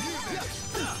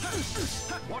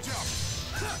 Watch out!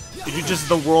 Did you just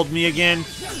the world me again?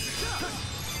 Cannot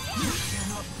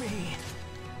be.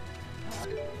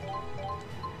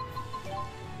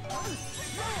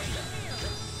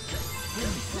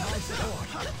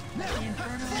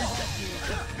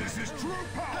 This is true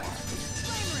power!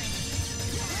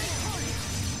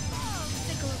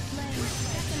 Sickle of flame,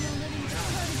 deafen the living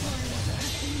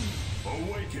purgatory.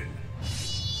 Awaken!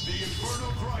 The Inferno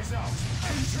cries out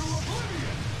into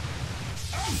oblivion!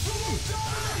 Absolute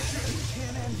domination!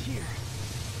 Can't end here.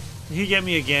 Did he get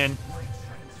me again?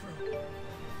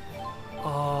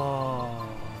 Oh,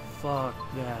 fuck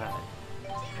that.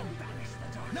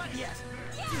 Not yet.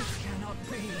 This cannot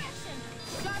be.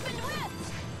 Sharpened whip!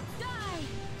 Die!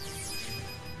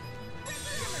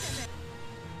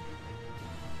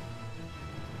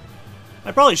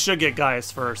 I probably should get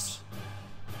Gaius first.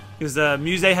 Because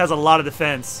Muse has a lot of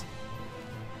defense.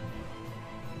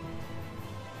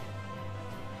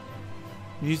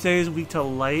 Muse is weak to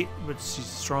light, but she's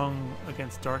strong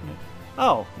against darkness.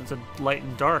 Oh, there's a light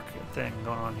and dark thing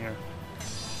going on here.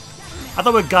 I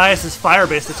thought with Gaius'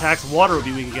 fire-based attacks, water would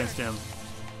be weak against him.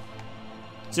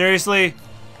 Seriously?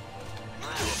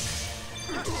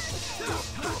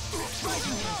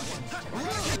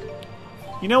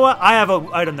 You know what? I have an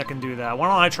item that can do that. Why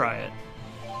don't I try it?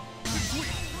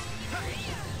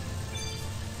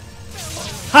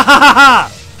 Ha ha ha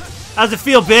ha! How's it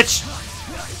feel, bitch?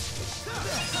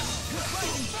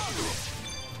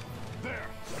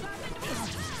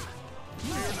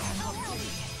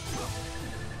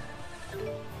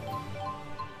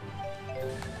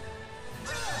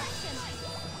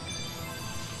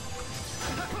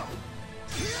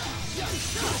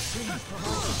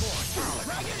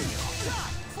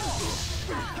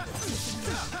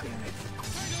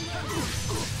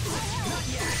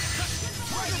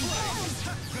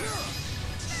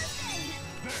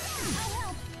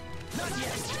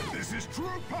 This is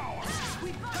true power!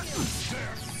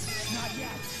 There! Not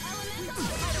yet. I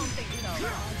don't think so.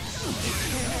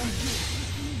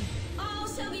 All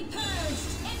shall be purged!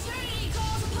 Eternity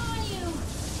calls upon you!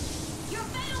 Your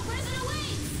fatal prison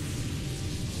awaits!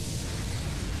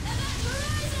 Event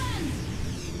Horizon!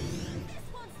 This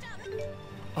won't stop it!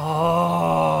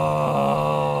 Oh,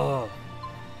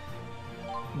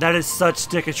 that is such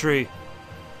sticketry.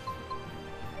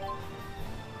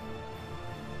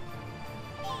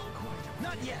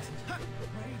 Not yet.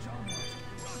 Rage onward.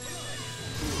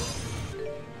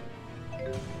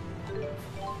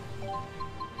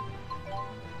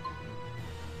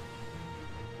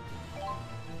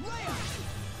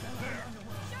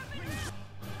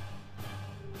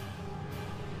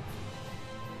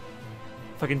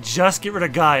 If I can just get rid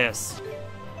of Gaius.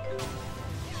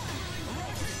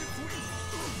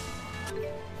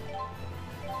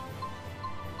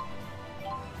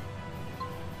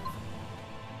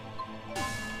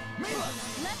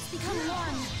 Let's become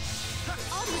one.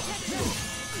 I'll protect you.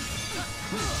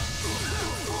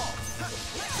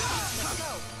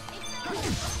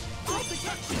 I'll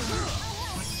protect you.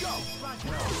 Let's go.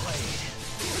 Well played.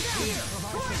 Here,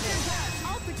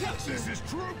 I'll protect you. This is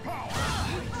true power!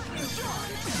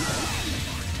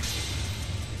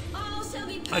 All shall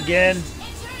be punished. Again.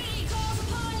 Eternity calls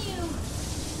upon you.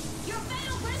 Your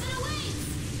fatal prison awaits.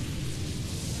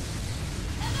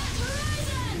 Event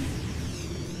Horizon.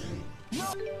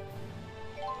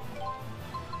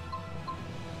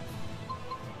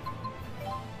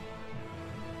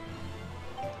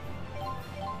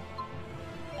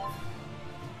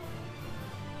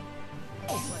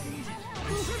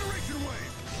 Incineration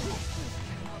wave!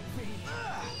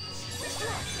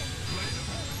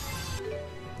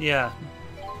 Yeah.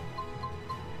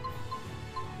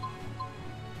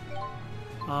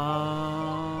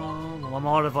 Well, I'm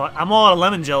all out of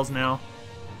lemon gels now.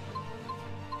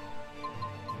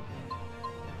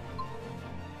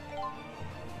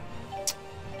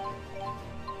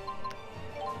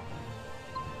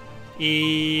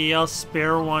 I'll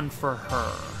spare one for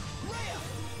her.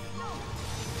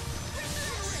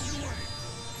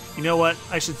 You know what?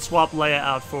 I should swap Leia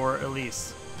out for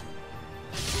Elise.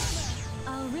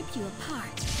 I'll rip you apart.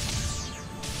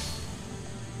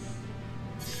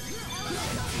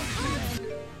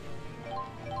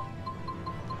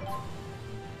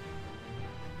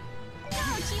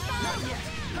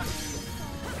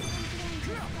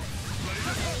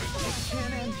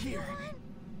 Can't end here.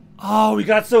 Oh, we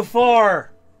got so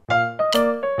far!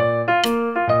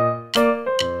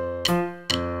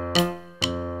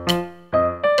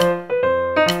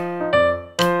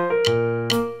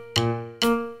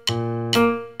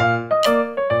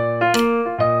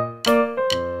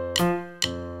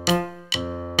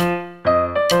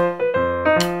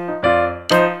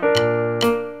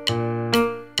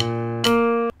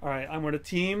 Alright, I'm going to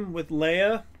team with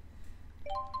Leia.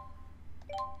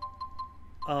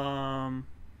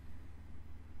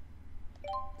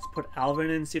 Let's put Alvin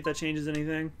in, see if that changes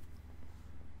anything.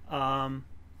 And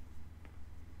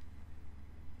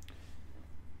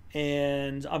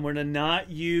I'm going to not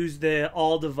use the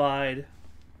all divide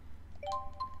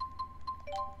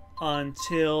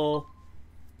until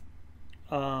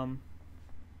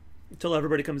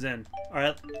everybody comes in. All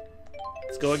right,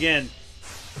 let's go again.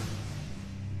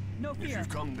 No If fear. you've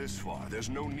come this far, there's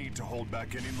no need to hold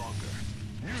back any longer.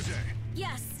 Muse!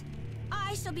 Yes,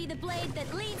 I shall be the blade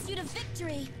that leads you to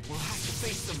victory. We'll have to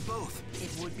face them both.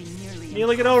 It would be nearly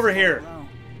Neela, get over here. alone.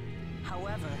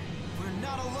 However, We're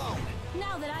not alone.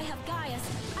 Now that I have Gaius,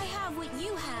 I have what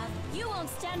you have. You won't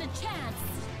stand a chance.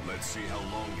 Let's see how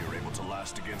long you're able to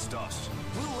last against us.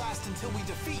 We'll last until we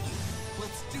defeat you.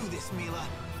 Let's do this, Mila.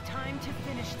 time to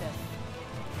finish this.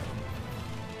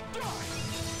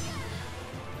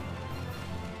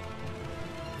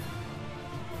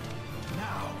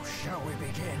 Now, shall we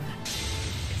begin?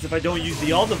 Because if I don't use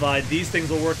the all divide, these things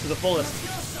will work to the fullest.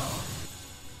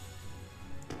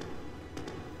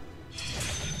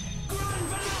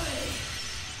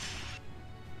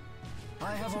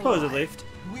 I have Supposedly. arrived.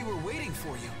 We were waiting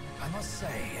for you. I must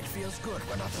say, it feels good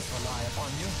when others rely upon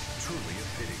you. Truly a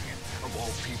pity. Of all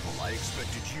people, I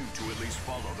expected you to at least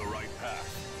follow the right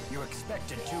path. You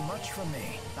expected too much from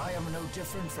me. I am no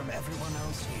different from everyone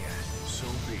else here. So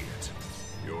be it.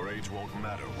 Your age won't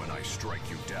matter when I strike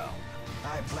you down.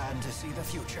 I plan to see the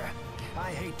future.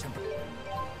 I hate to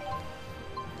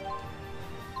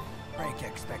break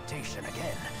expectation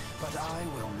again, but I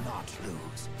will not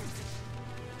lose.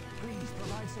 Please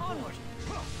provide support. Onward.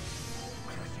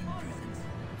 Crushing presence.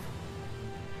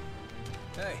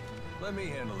 Hey, let me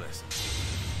handle this.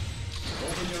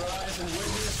 Open your eyes and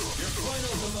witness your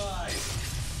final demise.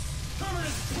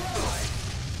 Terminus Prime!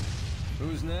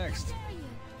 Who's next?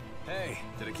 Hey,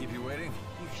 did I keep you waiting?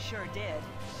 You sure did.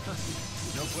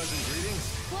 No pleasant greetings?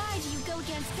 Why do you go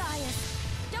against Gaius?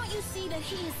 Don't you see that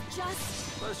he is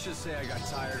just... Let's just say I got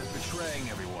tired of betraying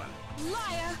everyone.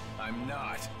 Liar! I'm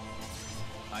not.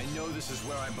 I know this is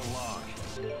where I belong.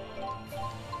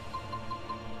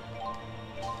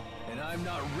 And I'm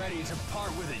not ready to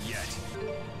part with it yet.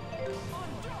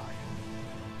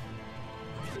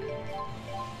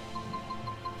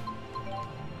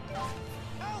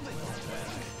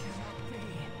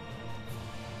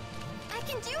 I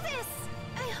can do this!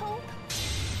 I hope.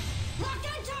 Locked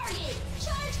on target!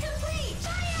 Charge complete!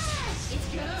 Fire! It's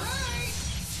gonna hurt!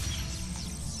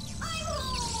 I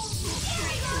roll!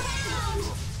 Carry around!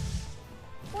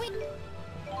 Wait.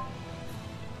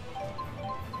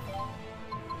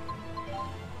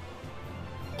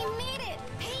 I made it!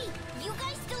 Hey, you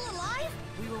guys still alive?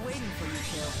 We were waiting for you,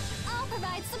 Jill. I'll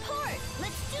provide support.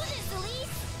 Let's do this,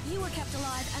 Elise. You were kept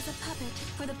alive as a puppet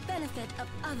for the benefit of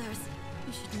others.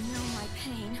 You should know my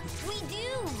pain. We do.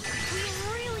 We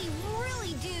really,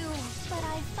 really do. But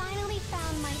I finally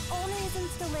found my own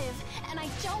reasons to live, and I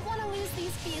don't want to lose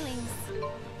these feelings.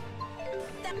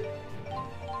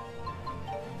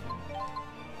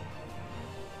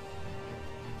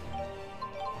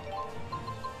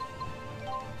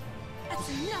 That's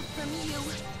enough from you.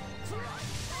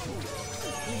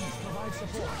 Please provide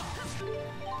support.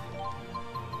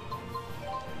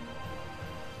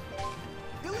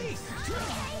 Elise!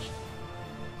 Okay.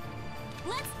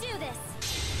 Let's do this.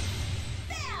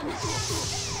 Bam!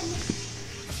 Spin!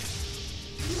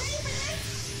 You ready for this?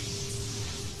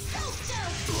 Soap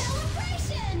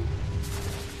celebration!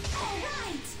 All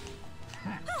right.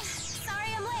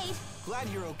 Sorry I'm late. Glad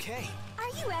you're okay.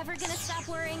 Are you ever gonna stop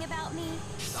worrying about me?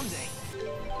 Someday.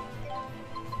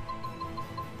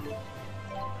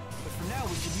 But for now,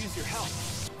 we could use your help.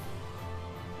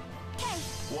 Okay.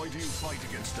 Why do you fight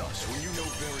against us when you know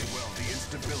very well the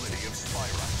instability of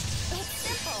Spyrite? It's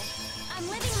simple. I'm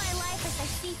living my life as I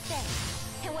see fit.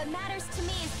 And what matters to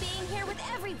me is being here with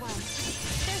everyone.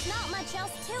 There's not much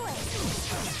else to it.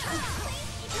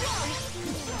 Whoa!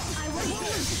 I will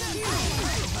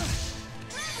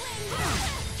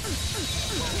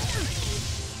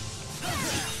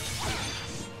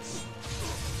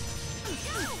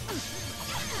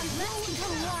Let's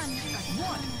become one.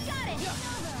 One! Got it!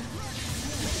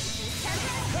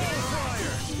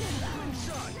 Fire! Homing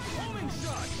shot! Homing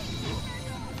shot!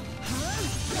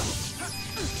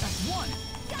 That's one!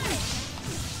 Got it!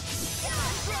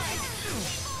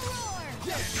 Roar!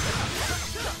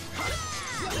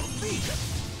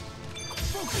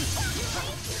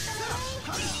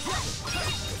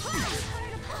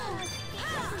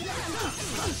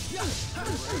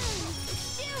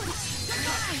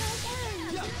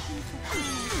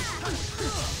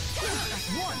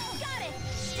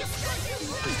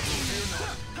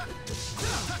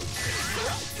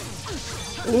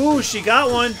 Ooh, she got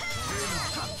one.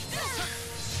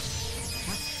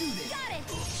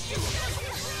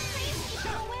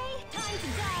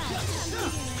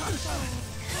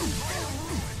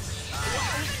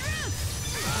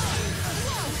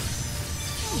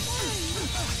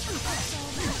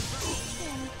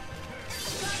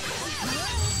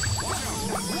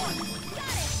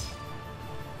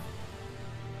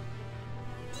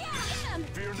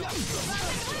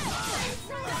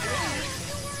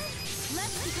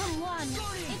 Let's become one.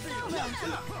 It's over.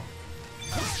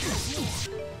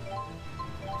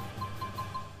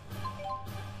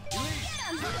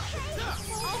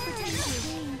 I'll protect you.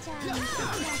 Got it.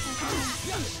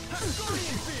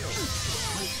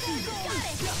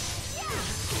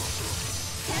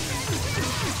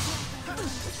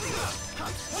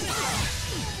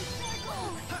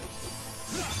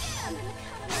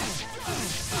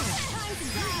 Time to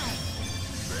die.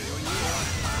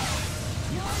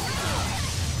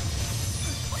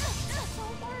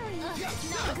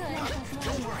 Not good.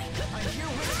 Don't worry, I'm here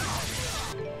with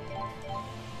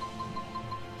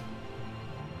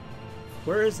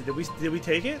Where is it? Did we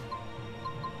take it?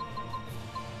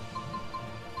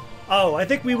 Oh, I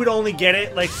think we would only get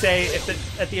it, like, say, if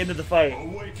at the end of the fight.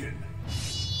 Awaken!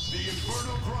 The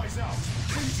Inferno cries out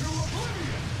into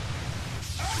oblivion!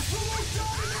 Absolute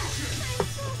domination! I'm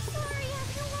so sorry,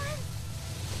 everyone.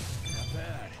 Not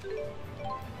bad.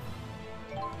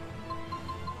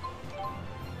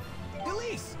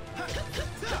 Elise!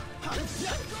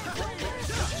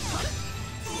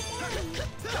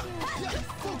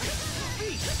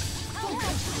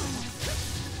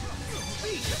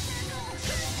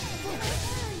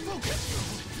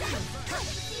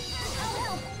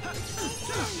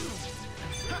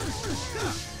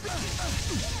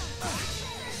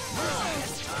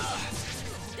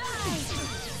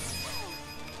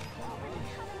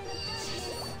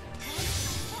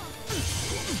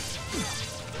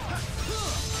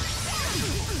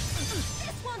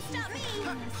 This won't stop me.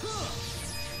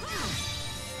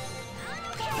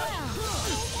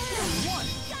 One!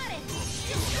 Got it.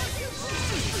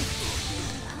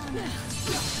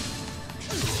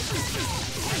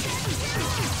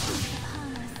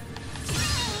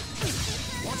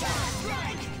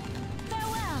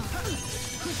 Farewell.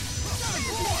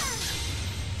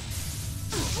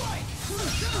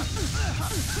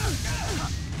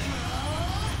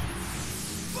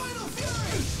 Final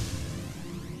Fury!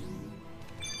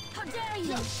 How dare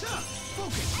you?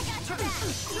 Focus! I got your back.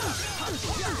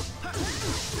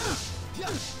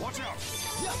 Watch out!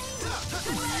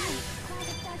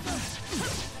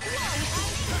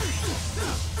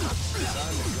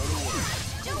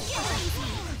 Don't get lazy,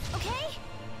 okay?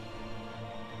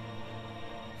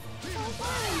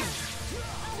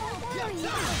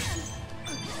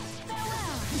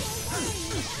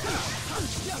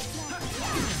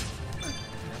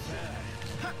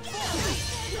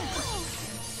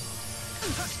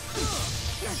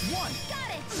 One. Got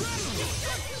it!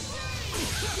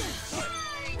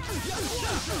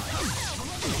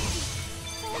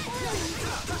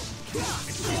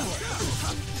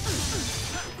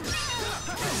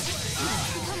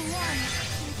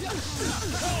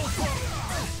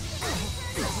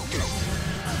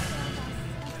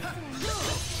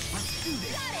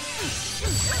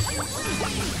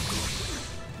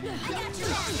 I got your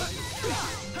back!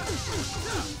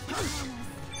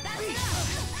 That's enough!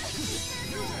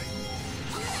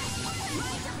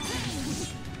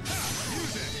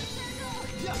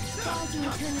 Fall to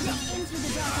eternity into the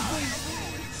dark abyss.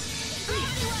 Very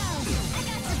well! I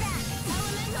got your back!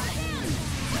 Elemental hand!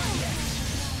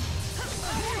 Stun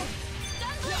blade!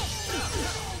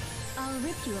 I'll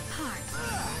rip you apart.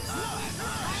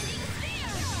 Binding spear!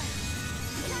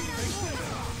 Attack on point!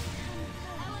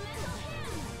 Elemental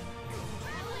hand!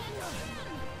 Elemental hand!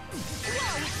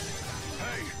 Whoa!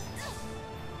 Hey!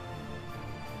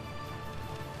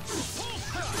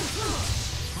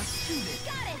 Let's do this.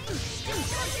 Got it!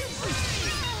 Destruction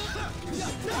blade!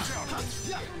 Watch out!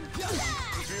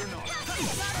 Fear not!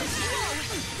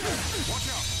 Watch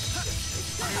out!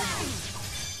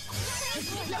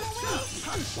 Fear not!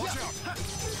 Watch out!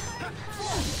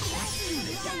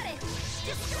 Got it!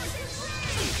 Destruction blade!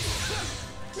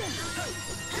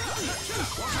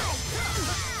 Watch out!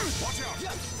 Watch out!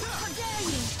 How dare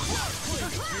you!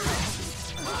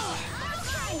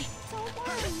 Okay! Don't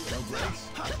worry! No breaks.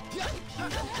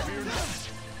 Fear not!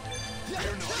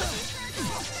 Fear not!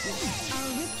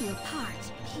 I'll rip you apart.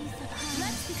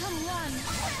 Let's become one.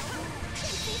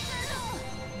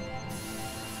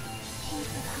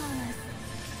 Peace upon us.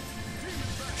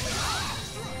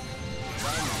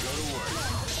 Time to go to work.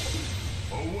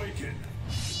 Awaken!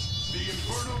 The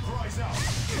Inferno cries out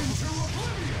into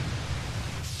oblivion!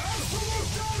 Absolute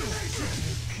domination!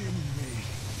 Kill me.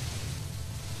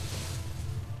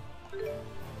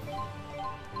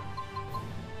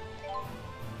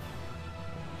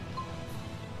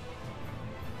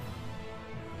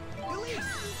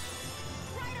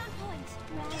 Right on point.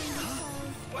 Rallying the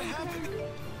souls. What happened?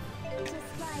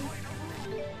 Just like...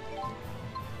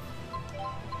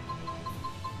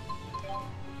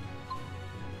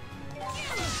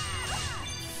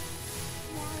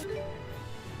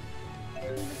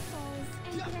 Rally the souls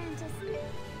and grant us...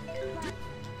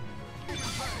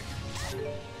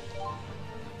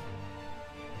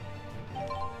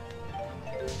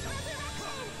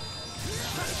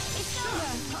 It's over!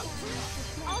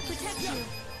 I'll protect you!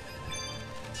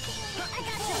 I got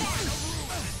your back!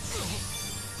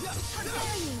 How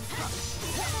dare you!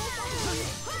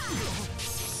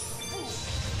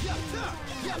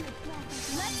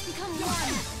 Let's become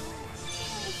one!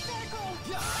 Circle!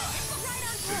 Right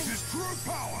on point! This is true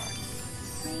power!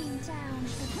 Rain down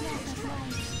the breath of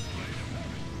life.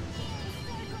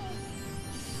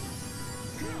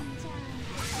 Rain down the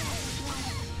breath of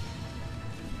life.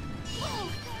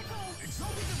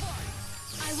 Exalted divine!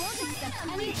 I won't accept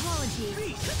any apologies.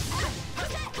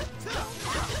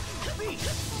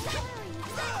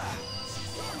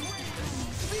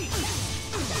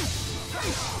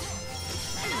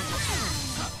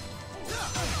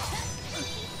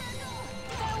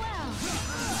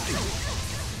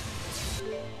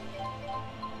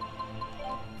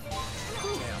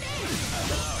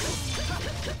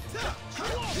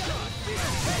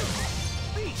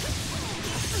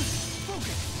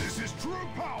 This is true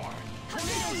power! Right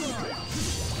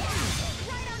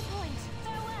on point.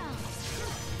 Farewell.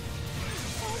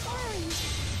 Don't worry.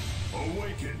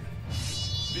 Awaken!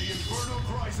 The Inferno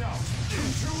cries out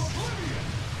into oblivion!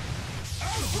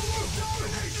 Absolute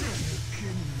domination!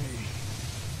 Kill me.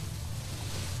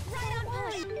 Right on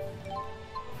point.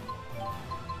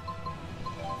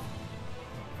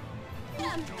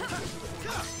 Don't worry.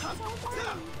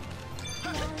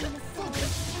 Rallying the souls.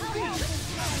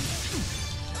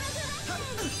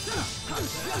 How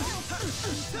help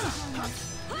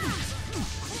is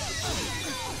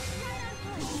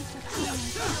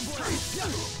life?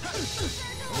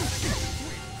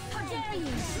 How dare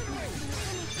you!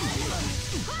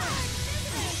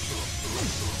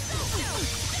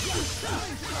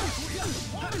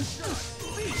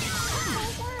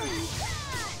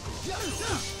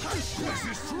 This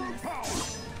is true power!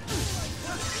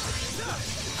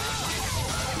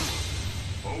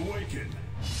 Awaken!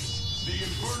 The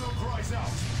Inferno cries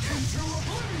out into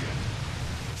oblivion!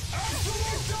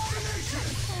 Absolute domination!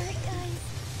 Sorry, guys.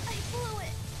 I blew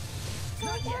it.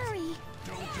 Don't worry.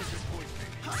 Don't disappoint me.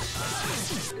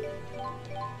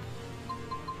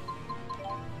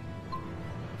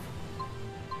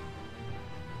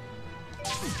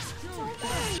 Don't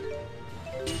worry.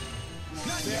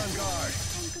 Stay on guard.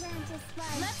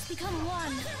 Let's become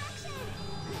one.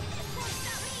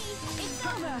 It's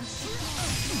over.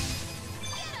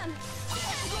 Get him.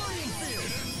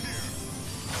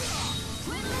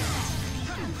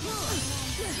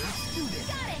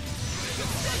 Got it.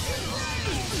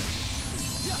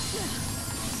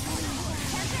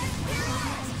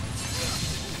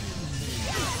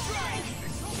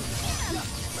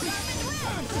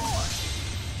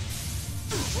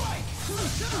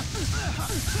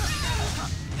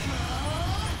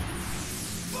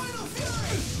 Final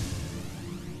fury!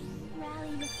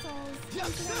 Rally the souls.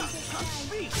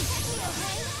 Speak!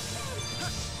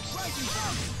 Rising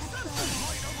sun!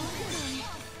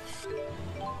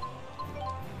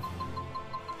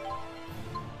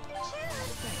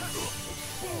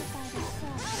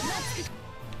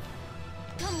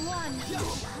 Come one.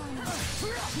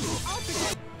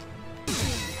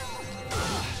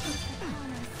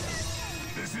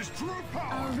 This is true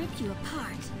power! I'll rip you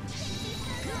apart.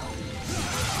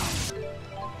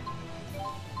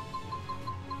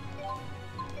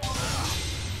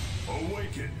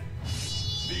 Awaken!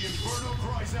 The Inferno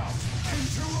cries out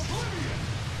into oblivion!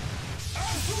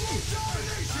 Absolute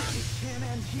domination! It can't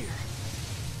end here.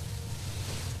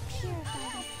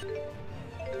 Purify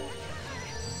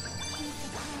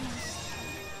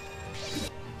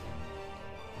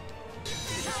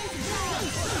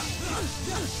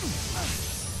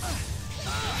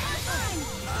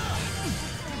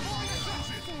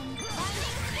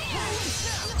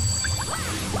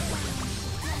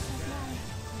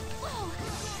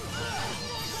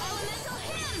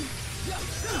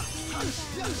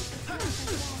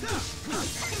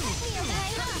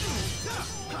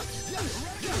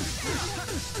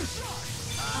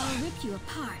I'll rip you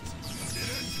apart.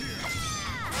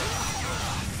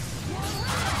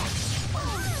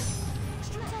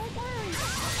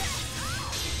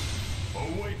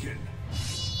 Awaken!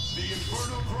 The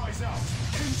Inferno cries out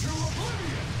into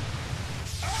oblivion!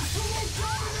 Absolute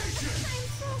domination! I'm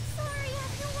so sorry,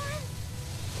 everyone.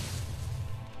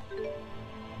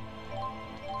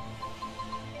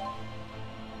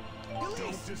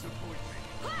 Don't disappoint me.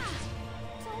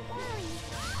 Don't worry.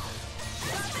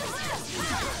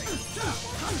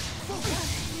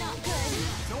 Not good.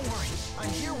 Don't worry, I'm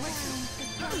here with you.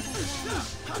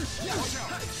 Watch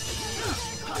out!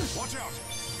 Watch out!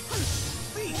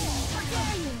 Speak! How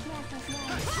dare you?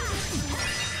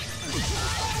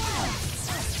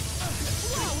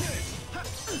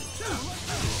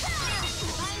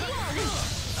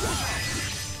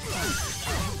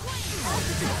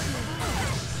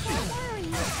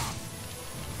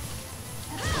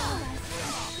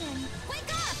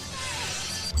 Wake up!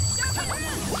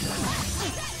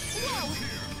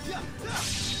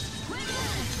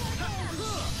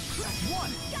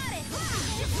 One! Got it!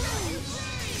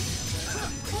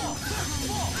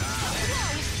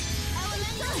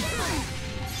 Elemental hammer!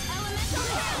 Elemental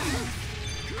hammer!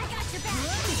 I got your back!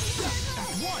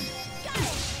 One! Got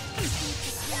it!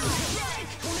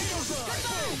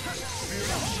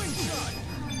 Homing shot!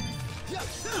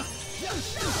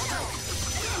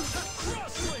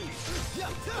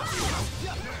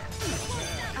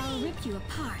 I'll rip you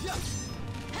apart.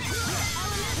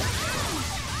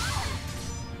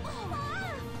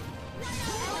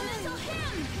 Elemental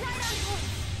ham! Right on point!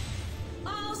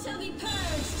 All shall be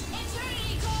purged!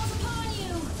 Eternity calls upon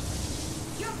you!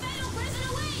 Your fatal prison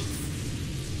awaits!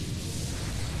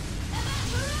 Event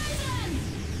Horizon!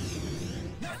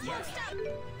 Won't stop!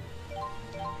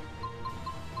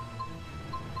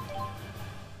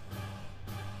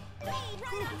 Right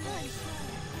on point!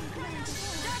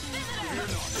 Dark Visitor!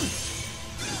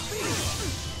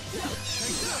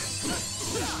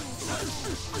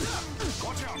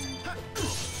 Watch out!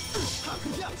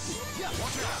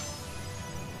 Watch out!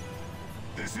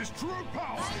 This is true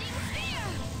power!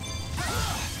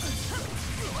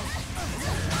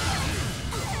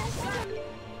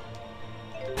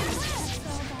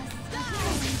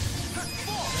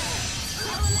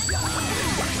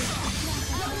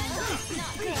 Lightning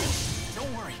Spear!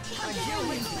 Don't worry, I'm here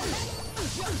with you.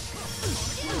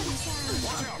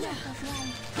 Watch out!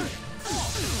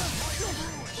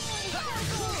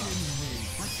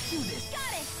 Let's do this.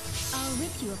 Got it! I'll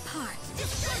rip you apart.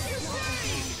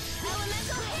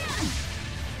 Elemental hand!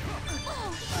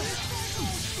 Whoa!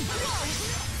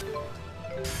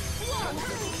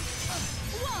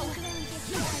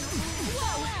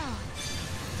 Whoa!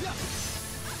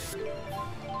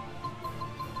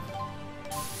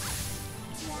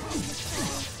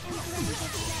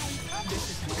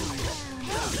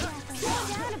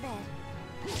 Down a bit.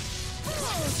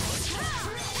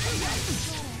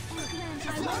 I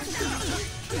won't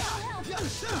Let's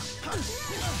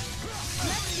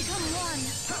become one.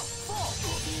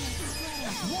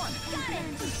 One.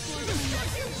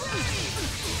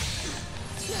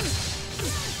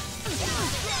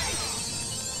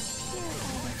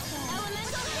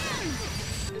 Elemental hand.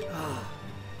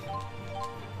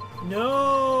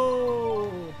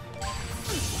 No.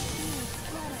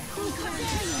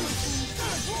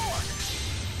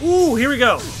 Ooh, here we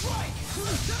go.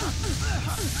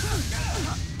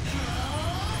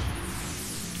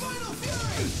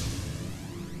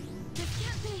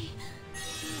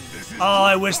 Oh,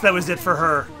 I wish that was it for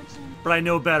her, but I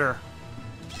know better.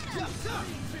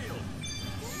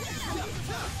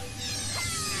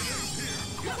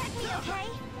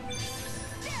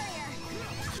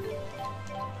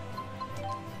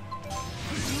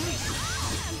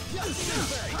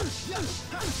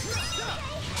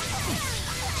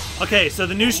 Okay, so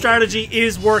the new strategy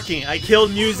is working. I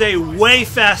killed Muse way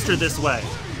faster this way.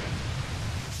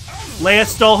 Leia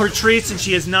stole her treats and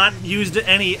she has not used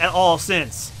any at all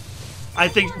since. I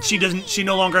think she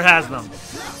no longer has them.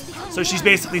 So she's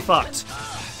basically fucked.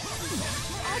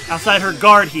 Outside her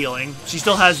guard healing, she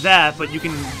still has that, but you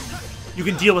can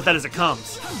deal with that as it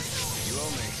comes.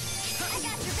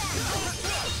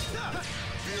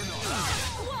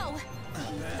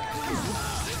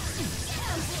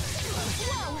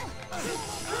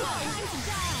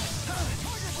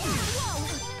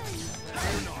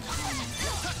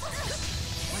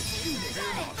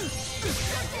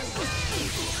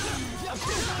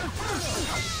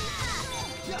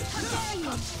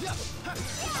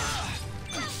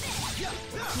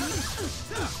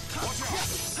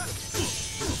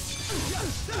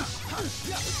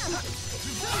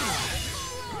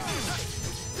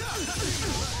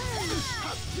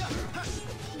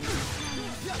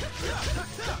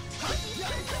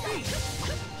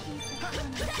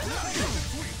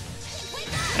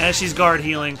 As she's guard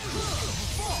healing.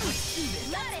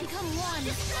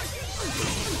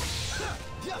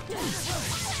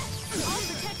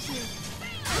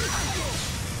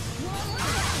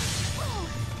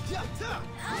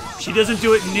 She doesn't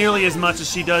do it nearly as much as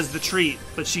she does the treat,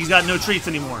 but she's got no treats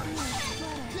anymore.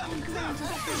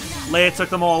 Leia took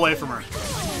them all away from her.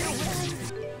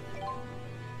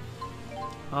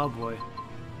 Oh boy.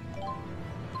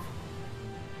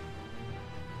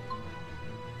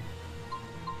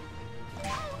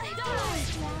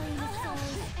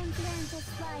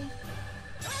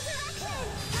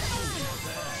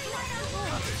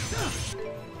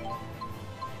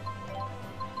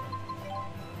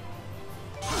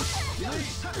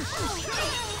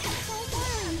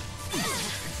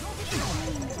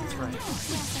 That's right.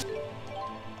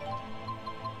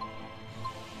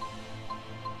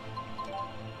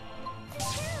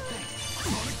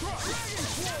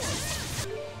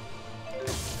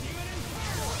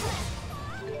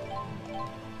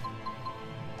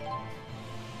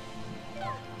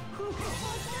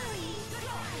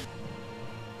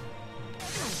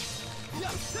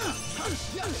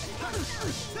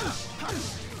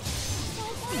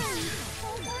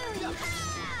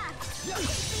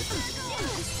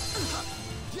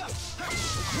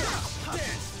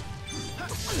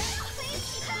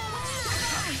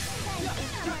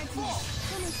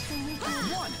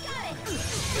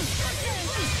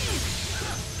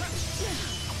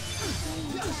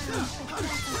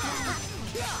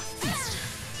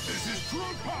 This is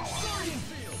true power.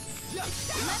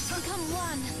 Let's become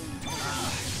one.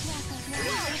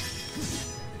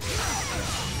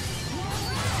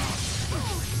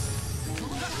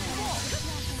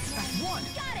 One.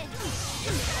 Got it.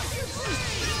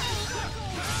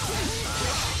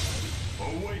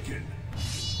 Awaken.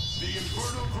 The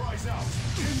Inferno cries out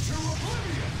into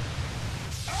oblivion.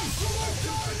 Absolute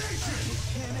domination.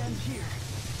 Can't end here.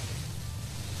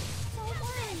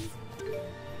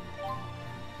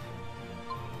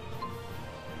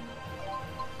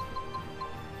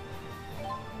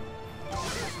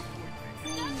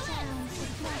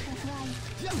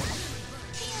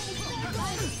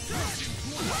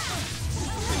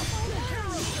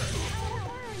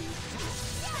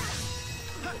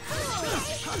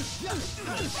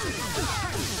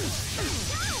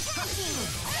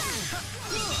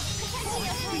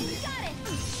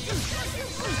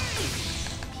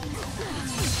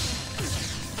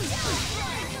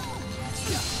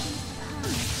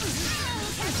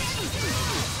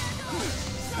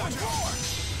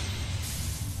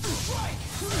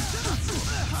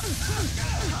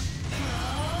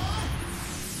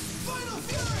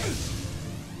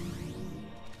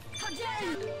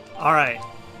 All right,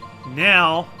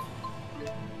 now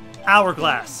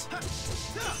Hourglass.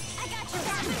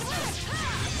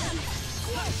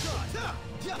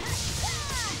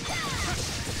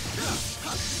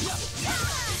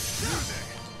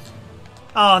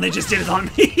 Oh, and they just did it on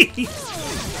me.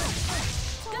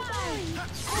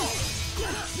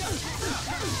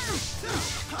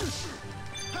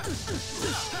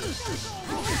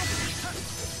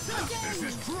 This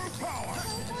is true power.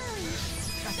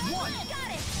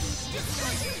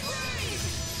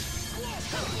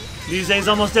 Yuze's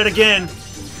almost dead again.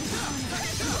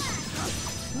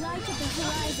 Light at the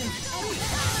horizon.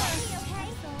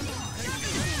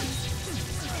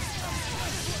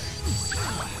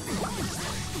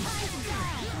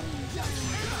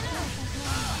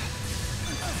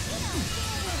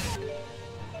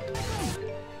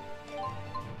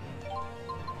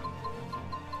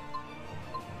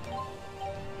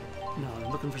 No,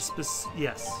 I'm looking for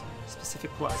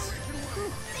specific plus.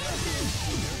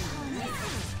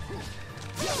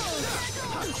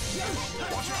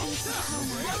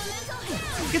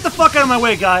 Get the fuck out of my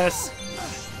way, Gaius.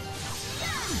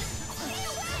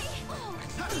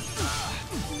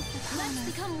 Let's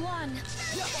become one.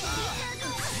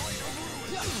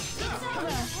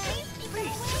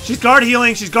 She's guard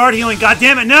healing. She's guard healing. God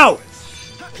damn it, no!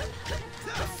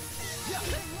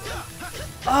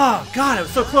 Oh, God, it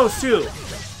was so close, too.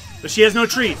 But she has no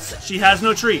treats. She has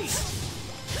no treats.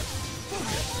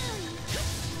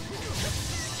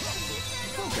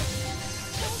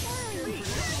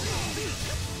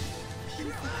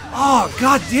 Oh,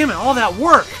 God damn it, all that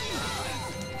work!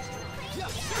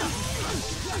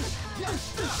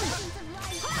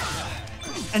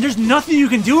 And there's nothing you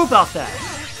can do about that.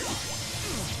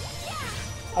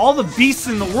 All the beasts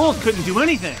in the world couldn't do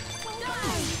anything.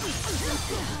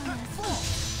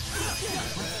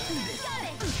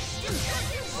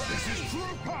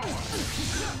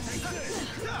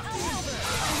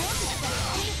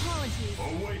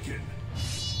 Awaken.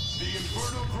 The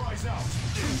Inferno cries out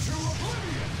into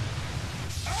oblivion.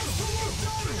 Absolute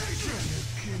domination. You're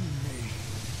kidding me.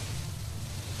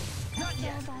 Not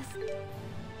yet.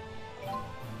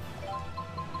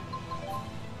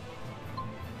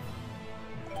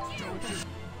 Don't just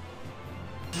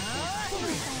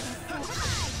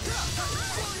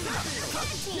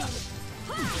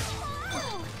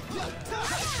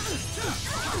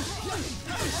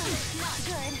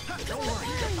Don't worry,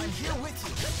 I'm here with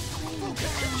you.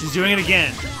 She's doing it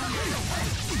again.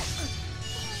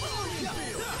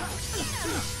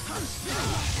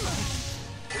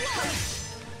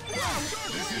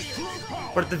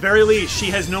 But at the very least,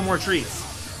 she has no more treats.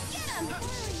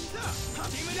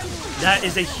 That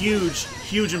is a huge,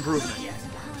 huge improvement.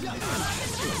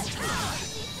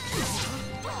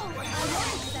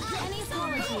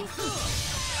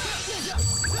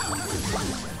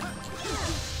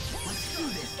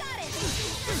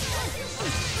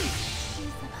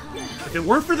 If it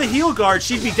weren't for the heal guard,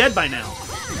 she'd be dead by now.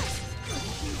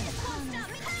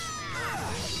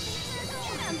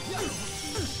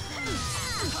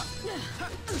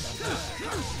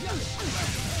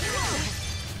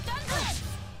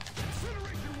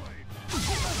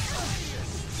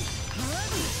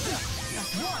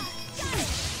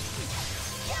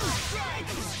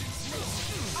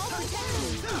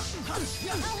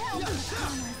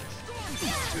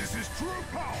 This is true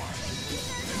power.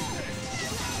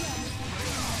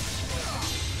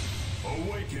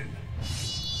 Awaken.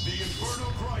 The Inferno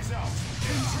cries out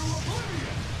into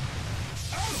oblivion.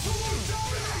 Absolute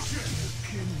domination. You're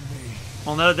kidding me.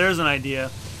 Well, no, there's an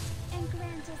idea. And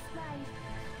grant us life.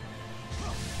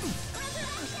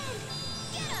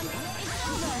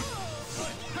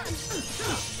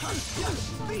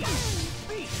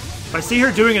 If I see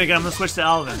her doing it again, I'm gonna switch to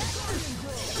Alvin.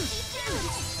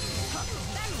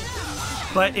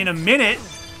 But in a minute,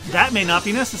 that may not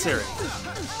be necessary.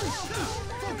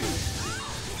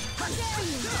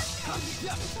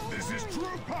 This is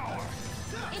true power.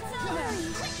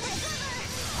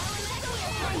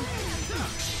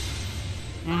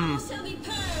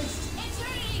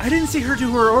 I didn't see her do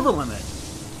her over limit.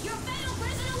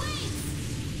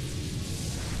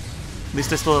 At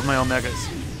least I still have my Omegas.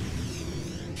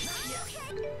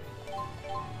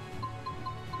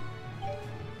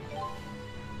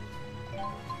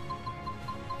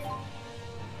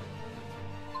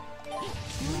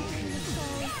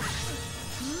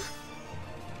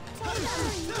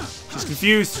 She's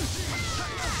confused.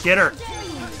 Get her.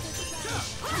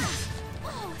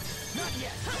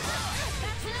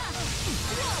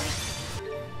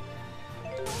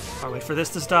 I'll wait for this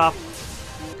to stop.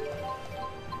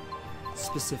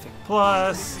 Specific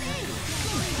plus.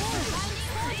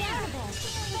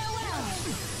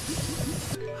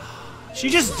 She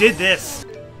just did this.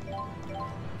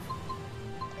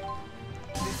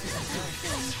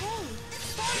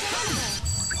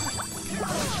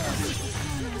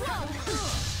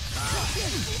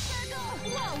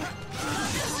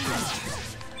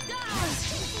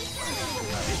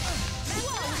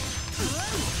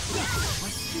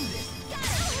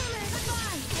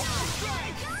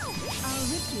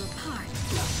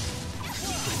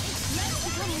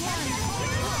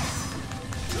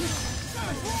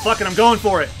 Fuck it, I'm going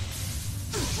for it.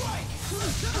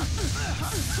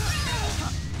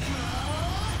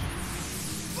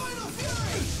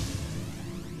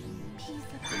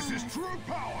 This is true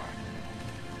power.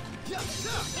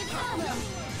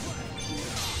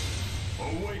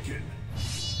 Awaken.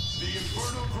 The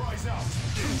Inferno cries out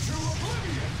into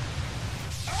oblivion.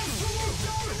 Absolute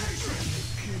domination.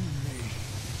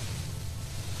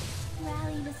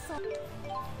 Rally the soul.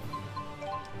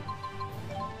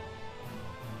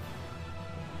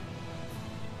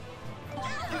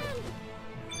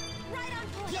 Right on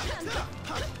point.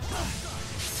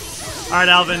 Alright,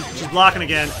 Alvin. She's blocking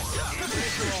again.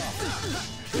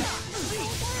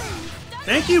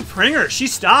 Thank you, Pringer. She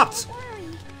stopped.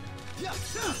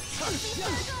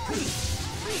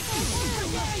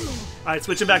 Alright,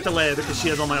 switching back to Leia because she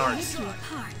has all my arts.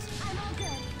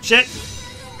 Shit.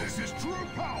 This is true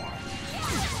power.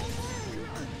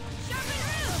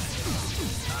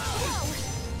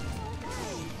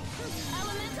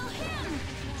 Elemental him.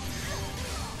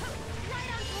 Right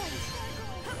on point.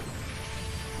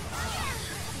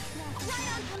 Right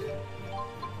on point.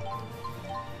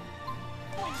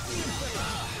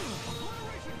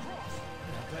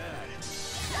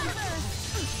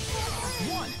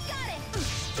 One. Got it.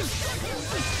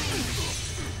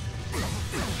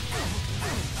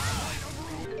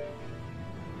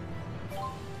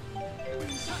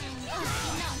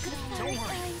 Don't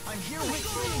worry, I'm here with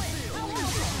you.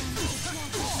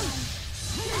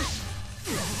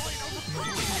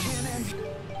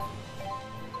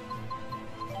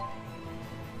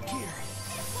 Here.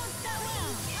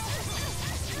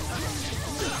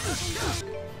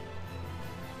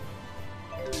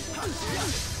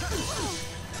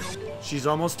 She's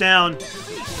almost down.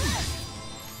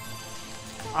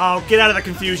 Oh, get out of the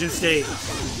confusion state.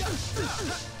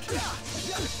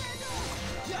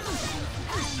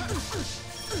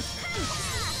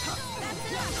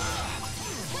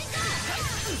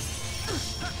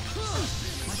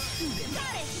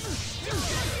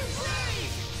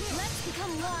 Let's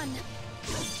become one.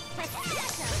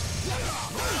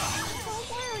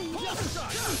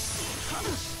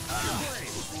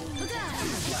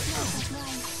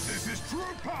 This is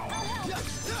true power.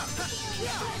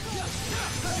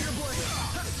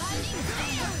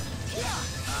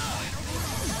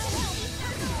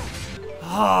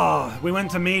 Oh, we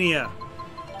went to Mania.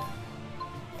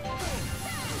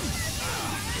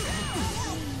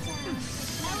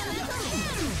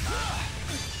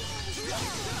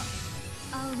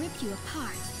 I'll rip you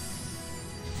apart.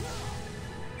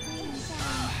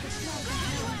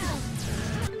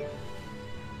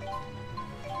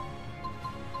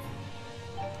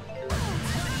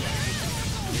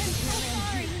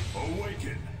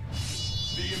 Awaken.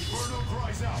 The Inferno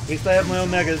cries out. At least I have my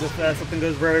Omegas if something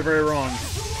goes very, very wrong.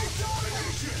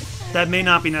 That may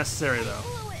not be necessary, though.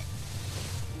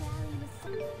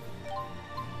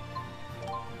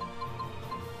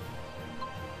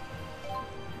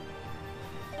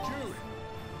 Jude.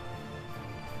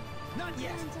 Not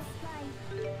yet.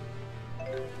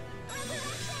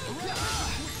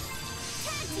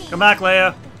 Come back,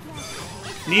 Leia.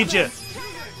 Need you.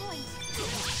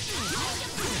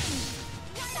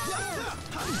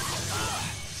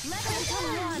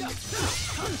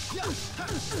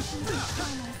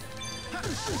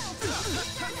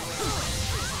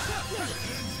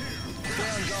 Stay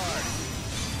on guard.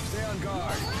 Stay on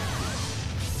guard.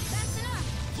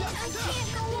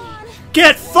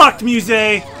 Get fucked,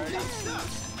 Muse!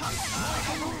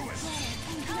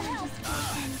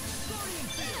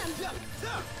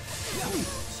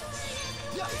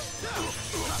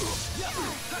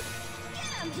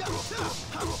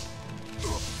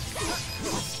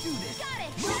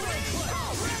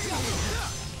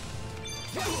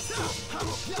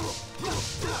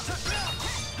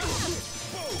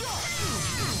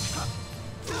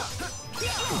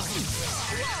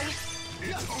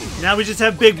 Now we just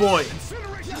have Big Boy.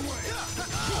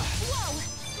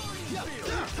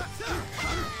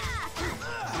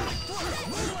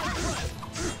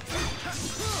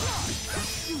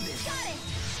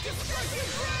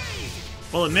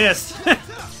 Well, it missed.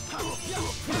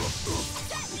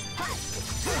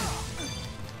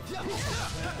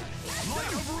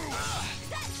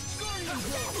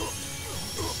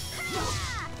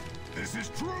 This is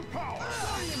true power.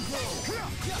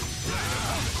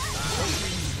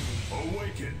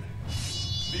 Awaken.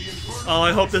 The Inferno. Oh,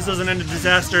 I hope this doesn't end in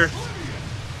disaster.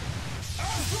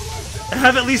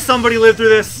 Have at least somebody live through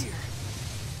this.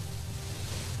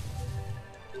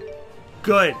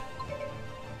 Good.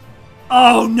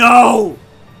 Oh no!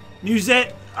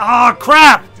 Music. Oh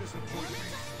crap!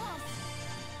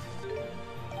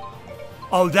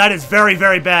 Oh, that is very,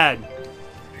 very bad.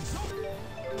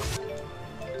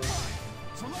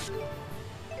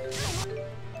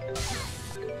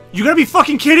 You gotta be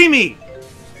fucking kidding me!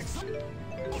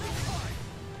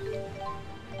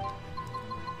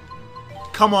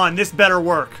 Come on, this better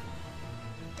work.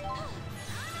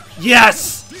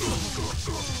 Yes!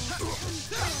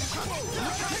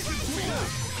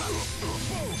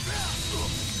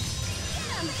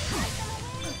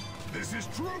 This is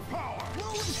true power.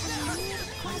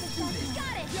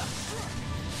 Got it!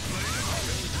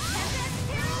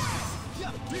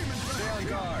 Stay on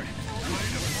guard.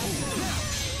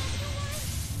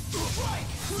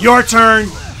 Your turn!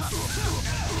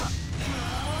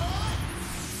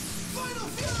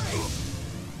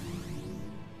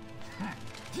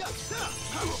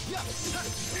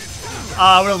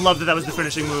 I would have loved that that was the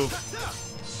finishing move.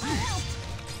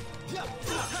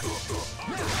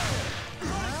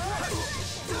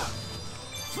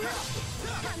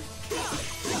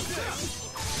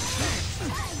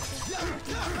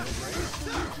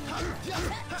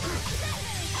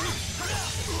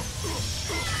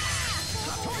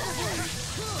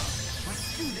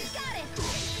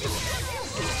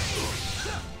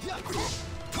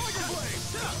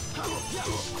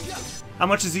 How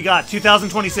much has he got?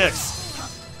 2026.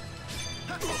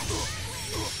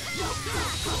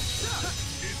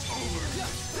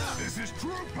 This is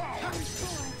true power.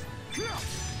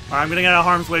 Alright, I'm gonna get out of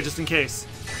harm's way just in case.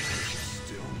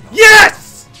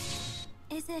 Yes!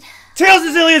 Is it? Tales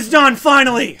of Xillia's done,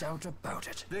 finally! Doubt about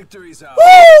it. Victory's out.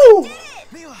 Woo!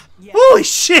 Mila! Holy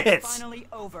shit! Finally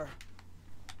over.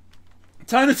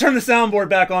 Time to turn the soundboard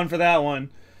back on for that one.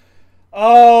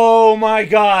 Oh my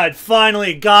god,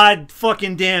 finally, god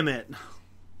fucking damn it.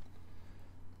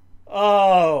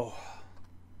 Oh.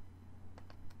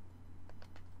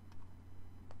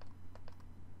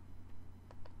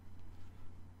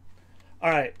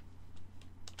 Alright.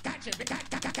 Gotcha,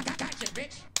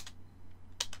 bitch.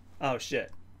 Oh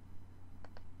shit.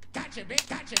 Gotcha, bitch.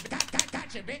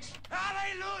 Gotcha, bitch.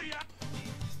 Hallelujah.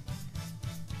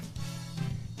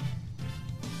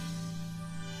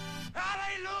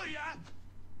 Hallelujah.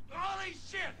 Holy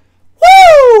shit.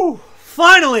 Woo!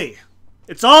 Finally!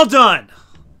 It's all done.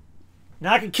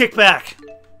 Now I can kick back.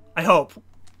 I hope.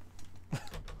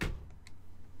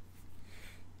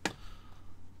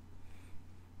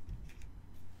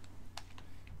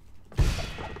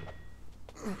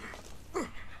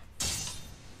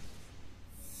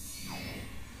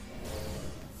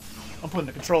 I'm putting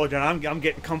the controller down. I'm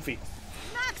getting comfy.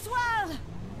 Maxwell!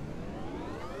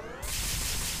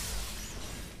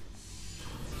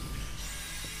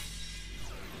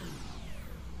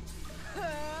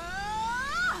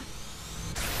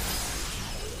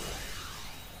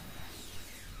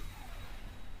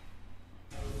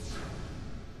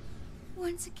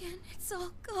 Once again, it's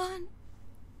all gone.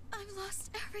 I've lost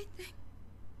everything.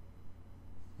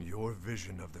 Your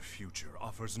vision of the future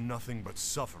offers nothing but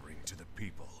suffering to the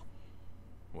people,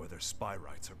 whether spy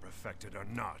rights are perfected or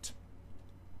not.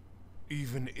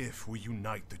 Even if we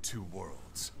unite the two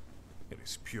worlds, it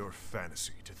is pure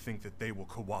fantasy to think that they will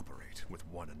cooperate with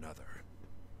one another.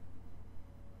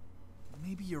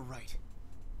 Maybe you're right.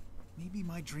 Maybe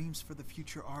my dreams for the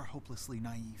future are hopelessly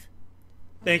naive.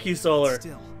 Thank you, Solar.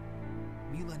 Still,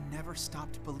 Mila never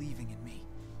stopped believing in me.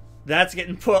 That's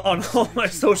getting put on all my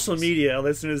social media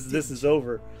as soon as this is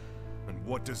over. And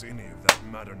what does any of that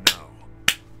matter now?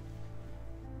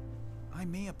 I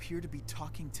may appear to be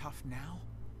talking tough now,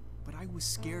 but I was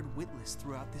scared witless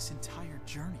throughout this entire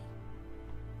journey.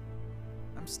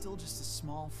 I'm still just a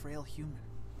small, frail human.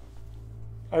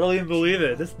 I don't even believe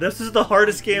it. This is the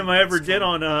hardest game I ever did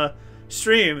on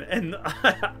stream, and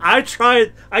I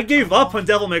tried. I gave up on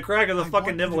Devil May Cry because of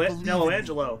fucking Nello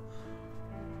Angelo.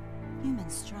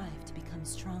 Humans strive to become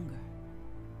stronger.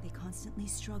 They constantly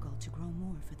struggle to grow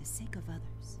more for the sake of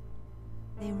others.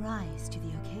 They rise to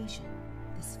the occasion.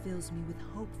 This fills me with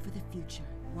hope for the future,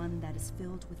 one that is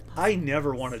filled with I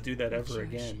never want to do that ever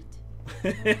again.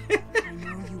 I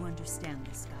know you understand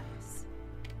this, Gaius.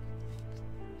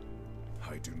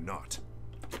 I do not.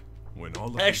 When all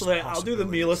of Actually, these I'll do the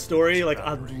Mila story like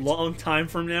a long time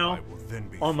from now I will then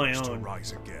be on my forced to own.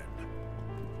 rise again.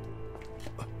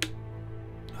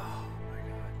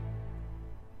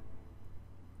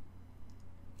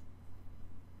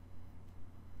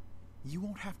 You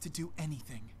won't have to do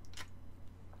anything.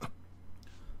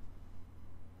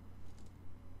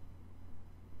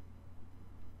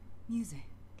 Music.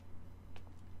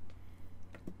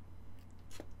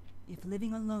 If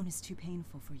living alone is too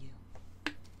painful for you,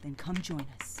 then come join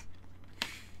us.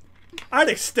 I'd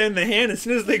extend the hand as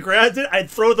soon as they grabbed it. I'd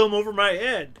throw them over my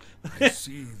head. I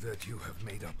see that you have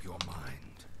made up your mind.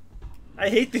 I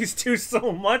hate these two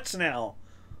so much now.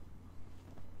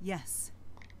 Yes.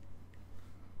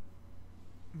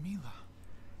 Mila.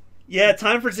 Yeah,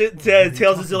 time for Tales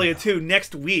of Xillia 2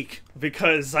 next week,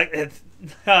 because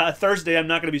Thursday I'm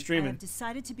not going to be I streaming. have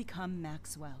decided to become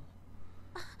Maxwell.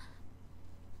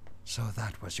 So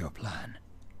that was your plan.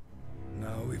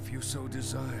 Now, if you so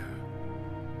desire,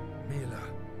 Mila,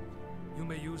 you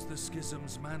may use the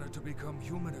schism's mana to become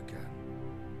human again.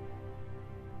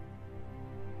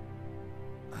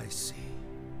 I see.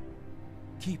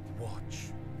 Keep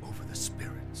watch over the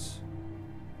spirits.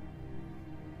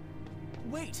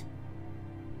 Wait!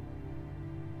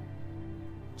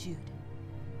 Jude,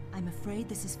 I'm afraid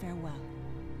this is farewell.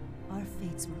 Our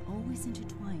fates were always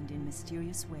intertwined in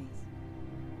mysterious ways.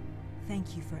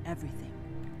 Thank you for everything.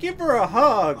 Give her a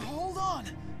hug. Hold on!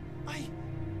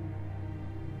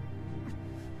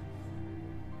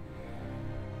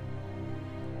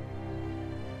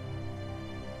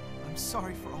 I'm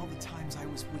sorry for all the times I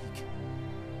was weak.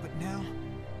 But now,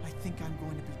 I think I'm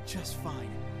going to be just fine.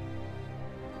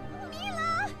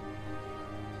 Mila!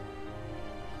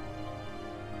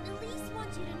 Elise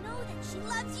wants you to know that she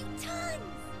loves you tons!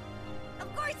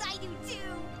 Of course I do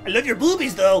too! I love your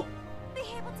boobies, though. Be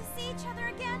able to see each other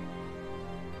again?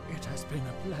 It has been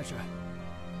a pleasure.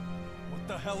 What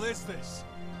the hell is this?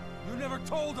 You never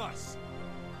told us!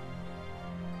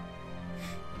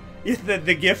 Yeah,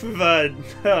 the gif of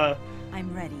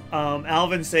I'm ready.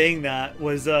 Alvin saying that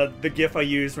was the gif I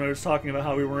used when I was talking about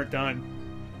how we weren't done.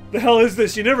 The hell is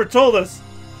this? You never told us.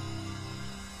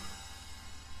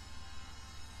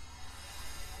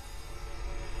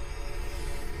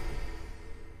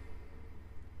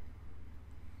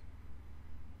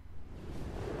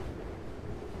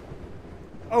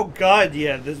 Oh god,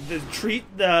 yeah.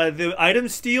 The item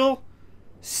steal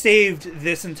saved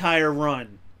this entire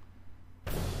run.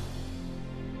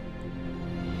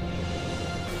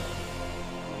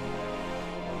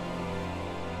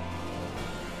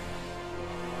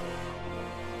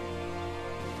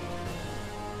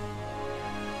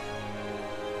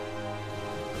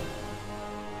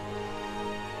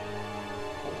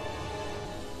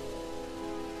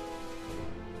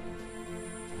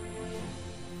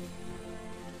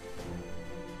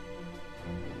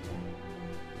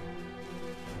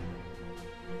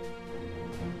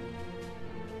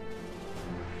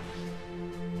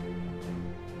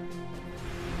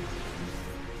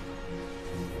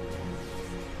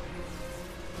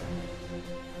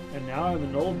 And now I'm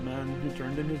an old man who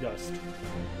turned into dust.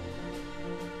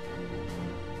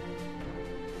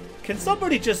 Can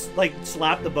somebody just, like,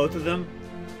 slap the both of them?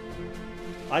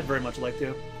 I'd very much like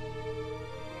to.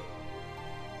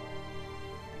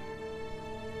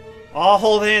 I'll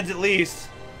hold hands at least.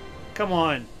 Come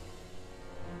on.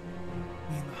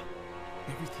 Mila,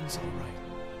 everything's alright.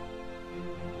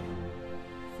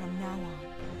 From now on,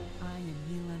 I am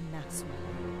Mila Maxwell,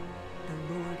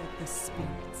 the Lord of the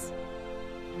Spirits.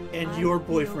 And I your will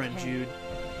be boyfriend, okay. Jude.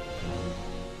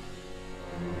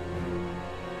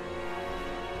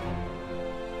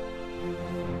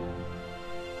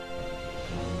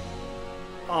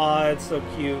 Aw, it's so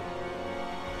cute.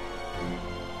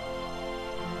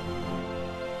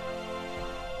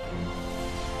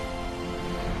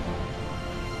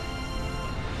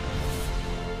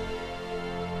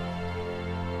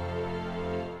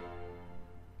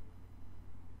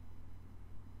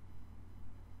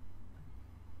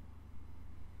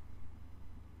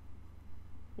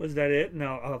 Was that it?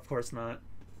 No, of course not.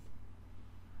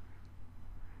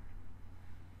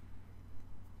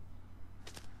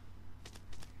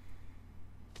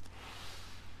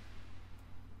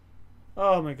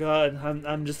 Oh my god,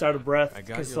 I'm just out of breath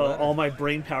because all my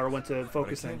brain power went to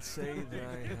focusing. I can't say that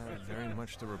I have very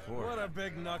much to report. What a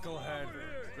big knucklehead.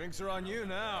 Drinks are on you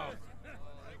now.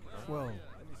 Well,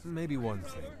 maybe one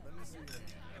thing.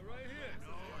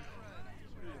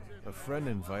 A friend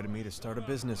invited me to start a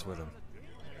business with him.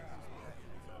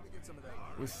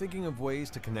 We're thinking of ways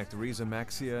to connect Riza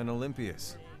Maxia and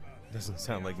Olympias. Doesn't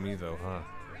sound like me though, huh?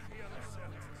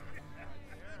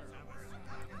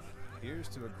 Here's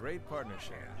to a great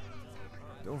partnership.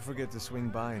 Don't forget to swing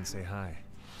by and say hi.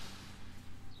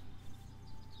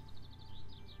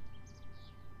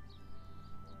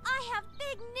 I have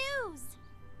big news!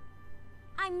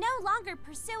 I'm no longer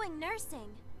pursuing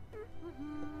nursing.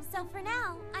 So for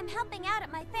now, I'm helping out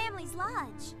at my family's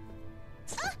lodge.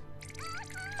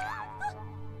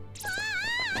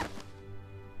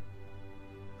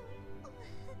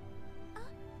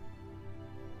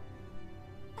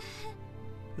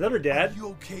 Is that her dad? Are you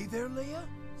okay there, Leia?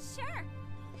 Sure.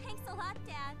 Thanks a lot,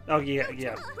 Dad. Oh yeah,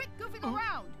 yeah. Quit goofing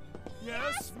around!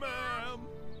 Yes, ma'am.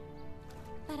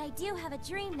 But I do have a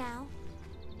dream now.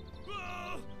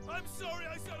 I'm sorry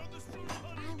I sat on the stool,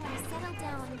 honey. I want to settle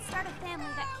down and start a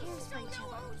family that cares for each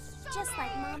other. Just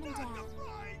like Mom and Dad.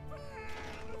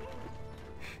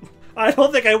 I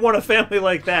don't think I want a family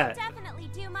like that. I'll definitely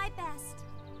do my best.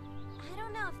 I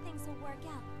don't know if things will work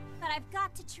out, but I've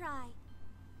got to try.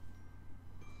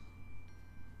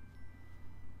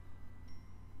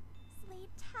 Sleep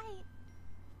tight.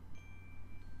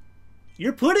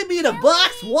 You're putting me in a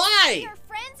box? Why? Your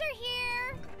friends are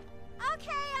here.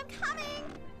 Okay, I'm coming.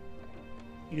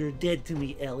 You're dead to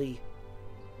me, Ellie.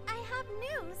 I have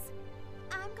news.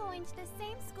 I'm going to the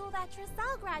same school that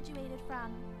Trisel graduated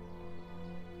from.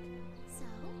 So,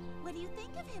 what do you think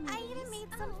of him? I even made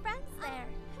some friends there.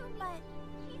 But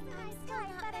I'm still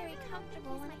not very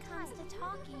comfortable when it comes to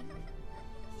talking.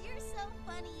 You're so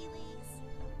funny,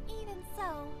 Elise. Even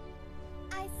so,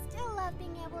 I still love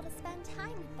being able to spend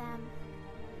time with them.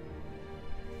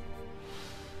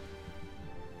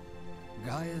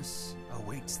 Gaius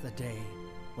awaits the day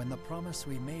when the promise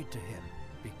we made to him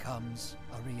becomes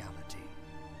a reality.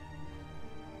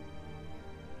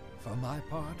 For my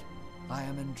part, I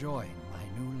am enjoying my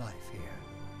new life here.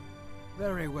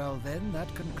 Very well then,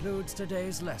 that concludes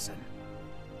today's lesson.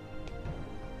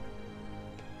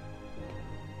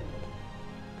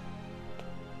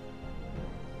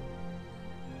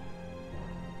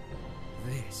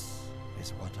 This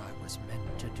is what I was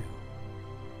meant to do.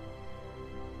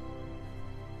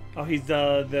 Oh, he's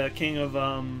the king of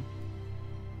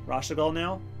Rashagal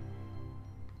now?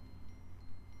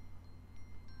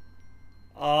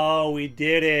 Oh, we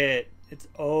did it. It's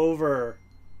over.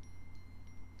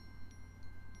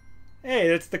 Hey,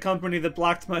 that's the company that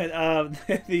blocked my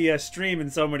the stream in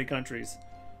so many countries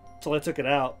until I took it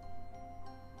out.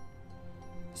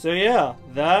 So yeah,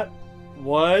 that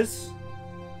was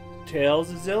Tales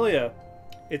of Xillia.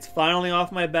 It's finally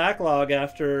off my backlog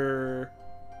after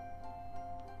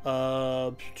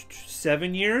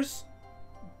 7 years.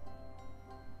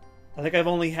 I think I've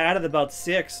only had it about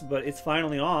 6, but it's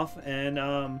finally off. And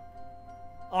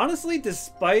honestly,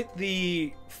 despite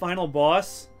the final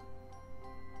boss,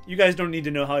 you guys don't need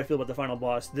to know how I feel about the final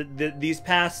boss. These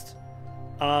past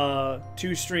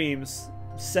 2 streams,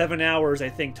 7 hours I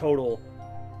think total,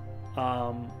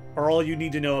 are all you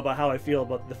need to know about how I feel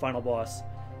about the final boss.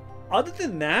 Other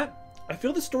than that, I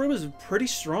feel the story was pretty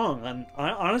strong, and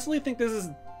I honestly think this is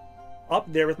up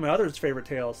there with my other favorite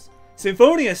tales.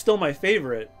 Symphonia is still my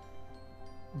favorite,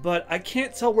 but I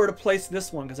can't tell where to place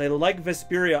this one because I like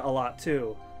Vesperia a lot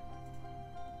too.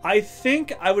 I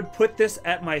think I would put this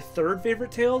at my 3rd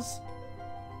favorite tales,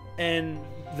 and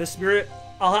Vesperia.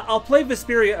 I'll play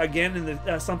Vesperia again in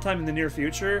the sometime in the near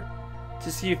future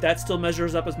to see if that still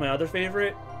measures up as my other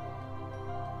favorite.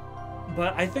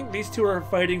 But I think these two are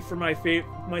fighting for my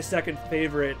 2nd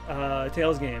favorite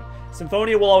Tales game.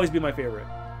 Symphonia will always be my favorite.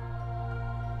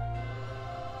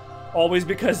 Always,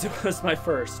 because it was my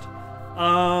first.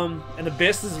 And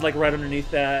Abyss is like right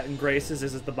underneath that, and Graces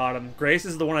is at the bottom. Grace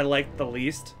is the one I liked the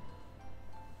least.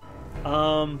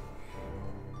 But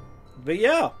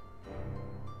yeah.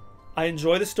 I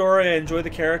enjoy the story, I enjoy the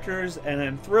characters, and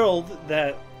I'm thrilled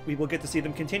that we will get to see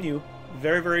them continue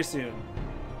very, very soon.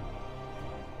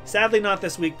 Sadly, not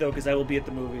this week, though, because I will be at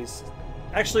the movies.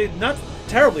 Actually, not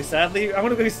terribly sadly. I'm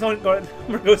gonna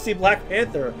go see Black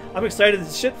Panther. I'm excited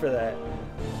as shit for that.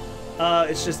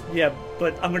 It's just, yeah,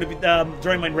 but I'm gonna be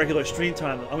during my regular stream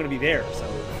time. I'm gonna be there, so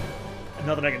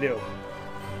nothing I can do.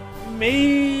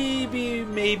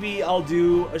 Maybe I'll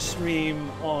do a stream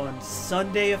on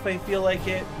Sunday if I feel like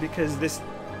it, because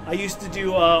I used to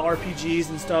do RPGs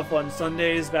and stuff on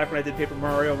Sundays back when I did Paper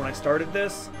Mario when I started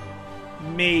this.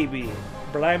 Maybe.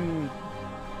 But I'm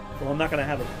not gonna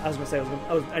have it. I was gonna say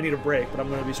I need a break, but I'm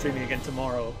gonna be streaming again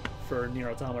tomorrow for Nier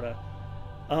Automata.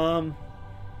 Oh,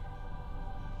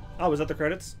 was that the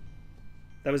credits?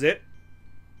 That was it?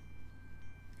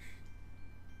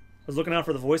 I was looking out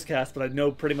for the voice cast, but I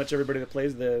know pretty much everybody that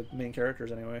plays the main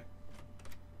characters anyway.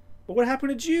 But what happened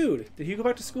to Jude? Did he go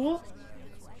back to school?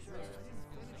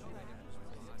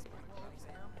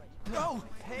 Oh,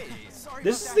 hey, sorry.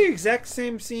 This is the exact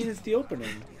same scene as the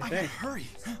opening, I think. Hurry.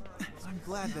 I'm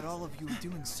glad that all of you are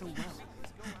doing so well.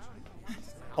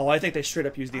 Oh, I think they straight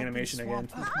up used the animation again.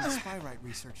 With my Spyrite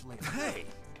research lately. Hey,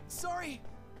 sorry.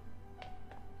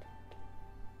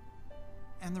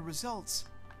 And the results,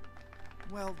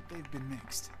 well, they've been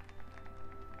mixed.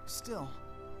 Still,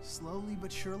 slowly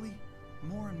but surely,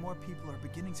 more and more people are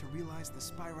beginning to realize the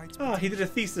Spyrites. Oh, he did a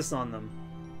thesis on them.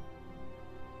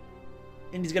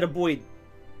 And he's got a Boyd.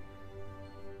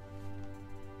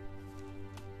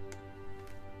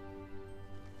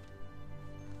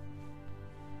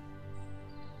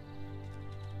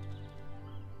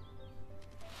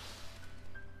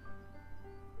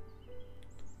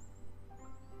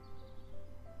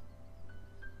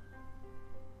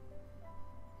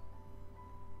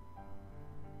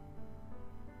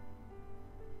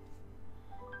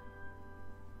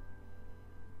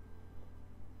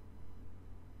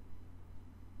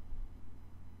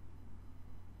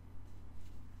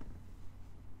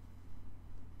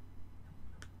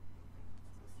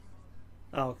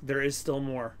 Oh, there is still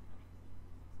more.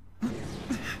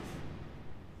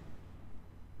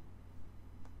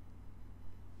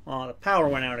 Oh, the power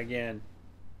went out again.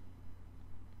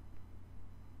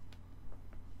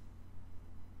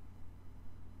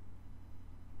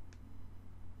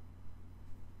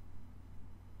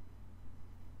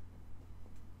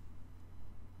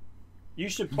 You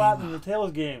should platinum the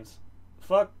Tales games.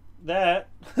 Fuck that.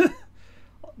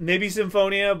 Maybe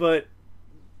Symphonia, but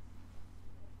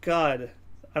God,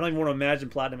 I don't even want to imagine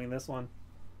platinuming this one.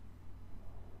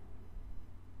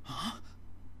 Huh?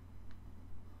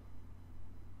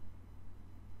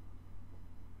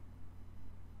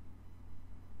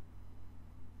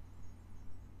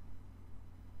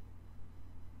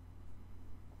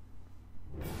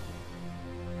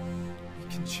 We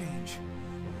can change.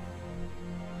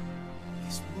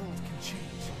 This world can change.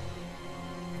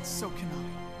 And so can I.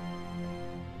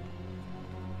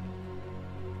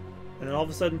 And then all of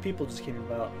a sudden, people just came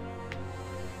about.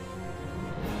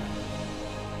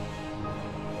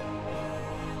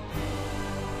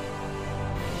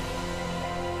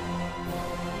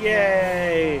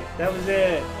 Yay! That was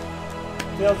it.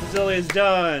 Tales of Xillia is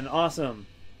done. Awesome.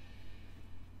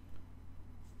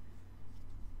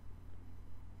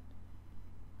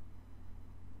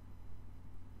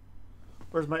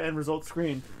 Where's my end result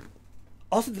screen?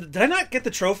 Also, did I not get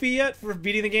the trophy yet for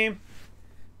beating the game?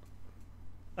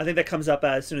 I think that comes up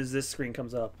as soon as this screen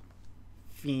comes up.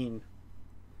 Fiend.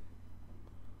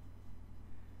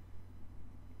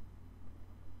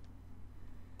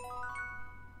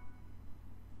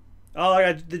 Oh,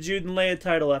 I got the Jude and Leia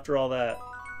title after all that.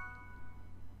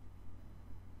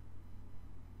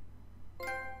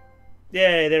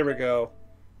 Yay, there we go.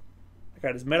 I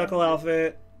got his medical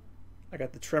outfit. I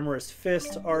got the Tremorous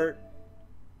Fist art.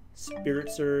 Spirit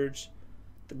Surge.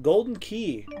 The Golden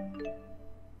Key.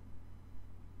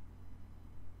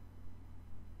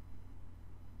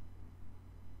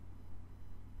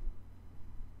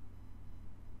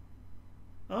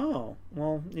 Oh,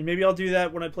 well, maybe I'll do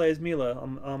that when I play as Mila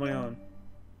on my own.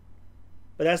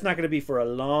 But that's not going to be for a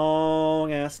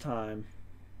long-ass time.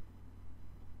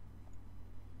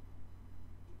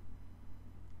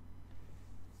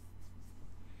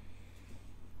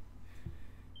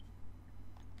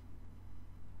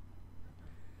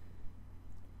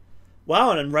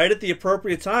 Wow, and right at the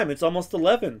appropriate time. It's almost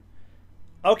 11.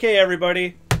 Okay,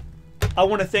 everybody. I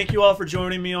want to thank you all for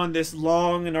joining me on this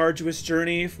long and arduous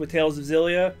journey with Tales of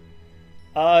Xillia.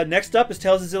 Next up is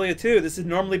Tales of Xillia 2. This would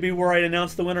normally be where I'd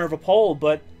announce the winner of a poll,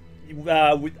 but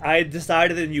I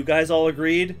decided and you guys all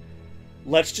agreed.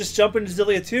 Let's just jump into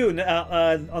Xillia 2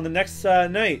 on the next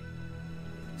night.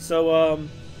 So,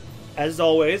 as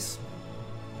always,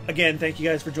 again, thank you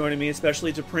guys for joining me,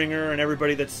 especially to Pringer and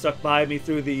everybody that stuck by me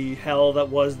through the hell that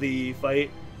was the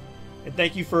fight. And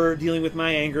thank you for dealing with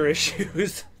my anger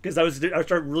issues, because I was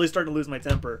really starting to lose my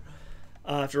temper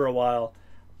after a while.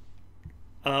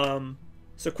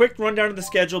 So quick rundown of the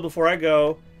schedule before I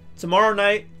go. Tomorrow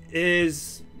night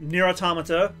is Nier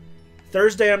Automata.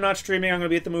 Thursday I'm not streaming, I'm going to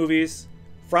be at the movies.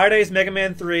 Friday is Mega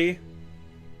Man 3.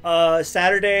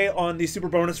 Saturday on the Super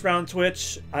Bonus Round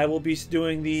Twitch, I will be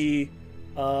doing the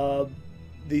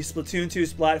Splatoon 2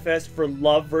 Splatfest for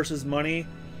Love versus Money.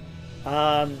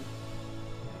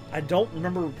 I don't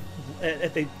remember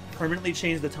if they permanently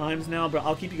changed the times now, but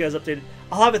I'll keep you guys updated.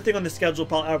 I'll have a thing on the schedule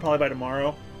probably by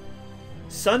tomorrow.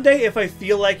 Sunday, if I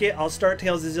feel like it, I'll start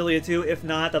Tales of Xillia 2. If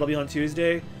not, that'll be on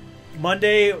Tuesday.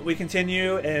 Monday, we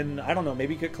continue, and I don't know,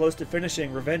 maybe get close to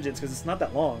finishing Revengeance, because it's not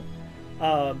that long.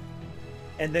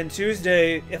 And then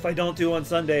Tuesday, if I don't do on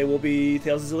Sunday, will be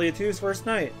Tales of Xillia 2's first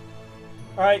night.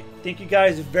 Alright, thank you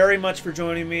guys very much for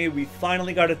joining me. We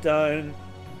finally got it done.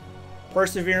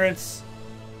 Perseverance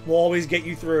will always get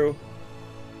you through,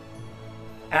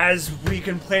 as we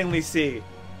can plainly see.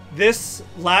 This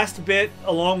last bit,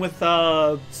 along with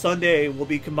Sunday, will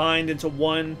be combined into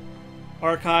one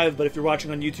archive, but if you're watching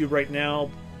on YouTube right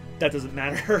now, that doesn't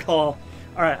matter at all.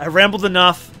 Alright, I rambled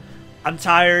enough. I'm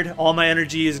tired. All my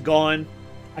energy is gone.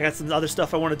 I got some other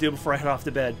stuff I want to do before I head off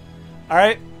to bed.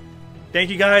 Alright, thank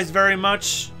you guys very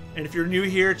much. And if you're new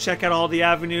here, check out all the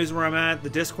avenues where I'm at. The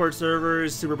Discord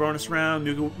servers, Super Bonus Round,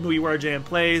 MugiwaraJM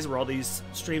Plays, where all these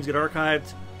streams get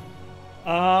archived.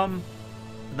 And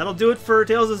that'll do it for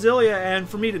Tales of Xillia and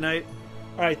for me tonight.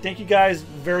 Alright, thank you guys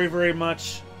very, very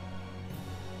much.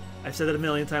 I've said that a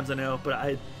million times, I know, but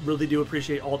I really do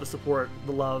appreciate all the support,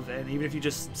 the love, and even if you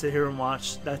just sit here and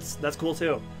watch, that's cool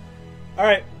too.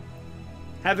 Alright,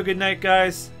 have a good night,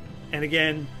 guys. And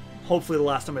again, hopefully the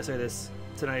last time I say this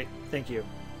tonight, thank you.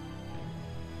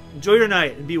 Enjoy your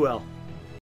night and be well.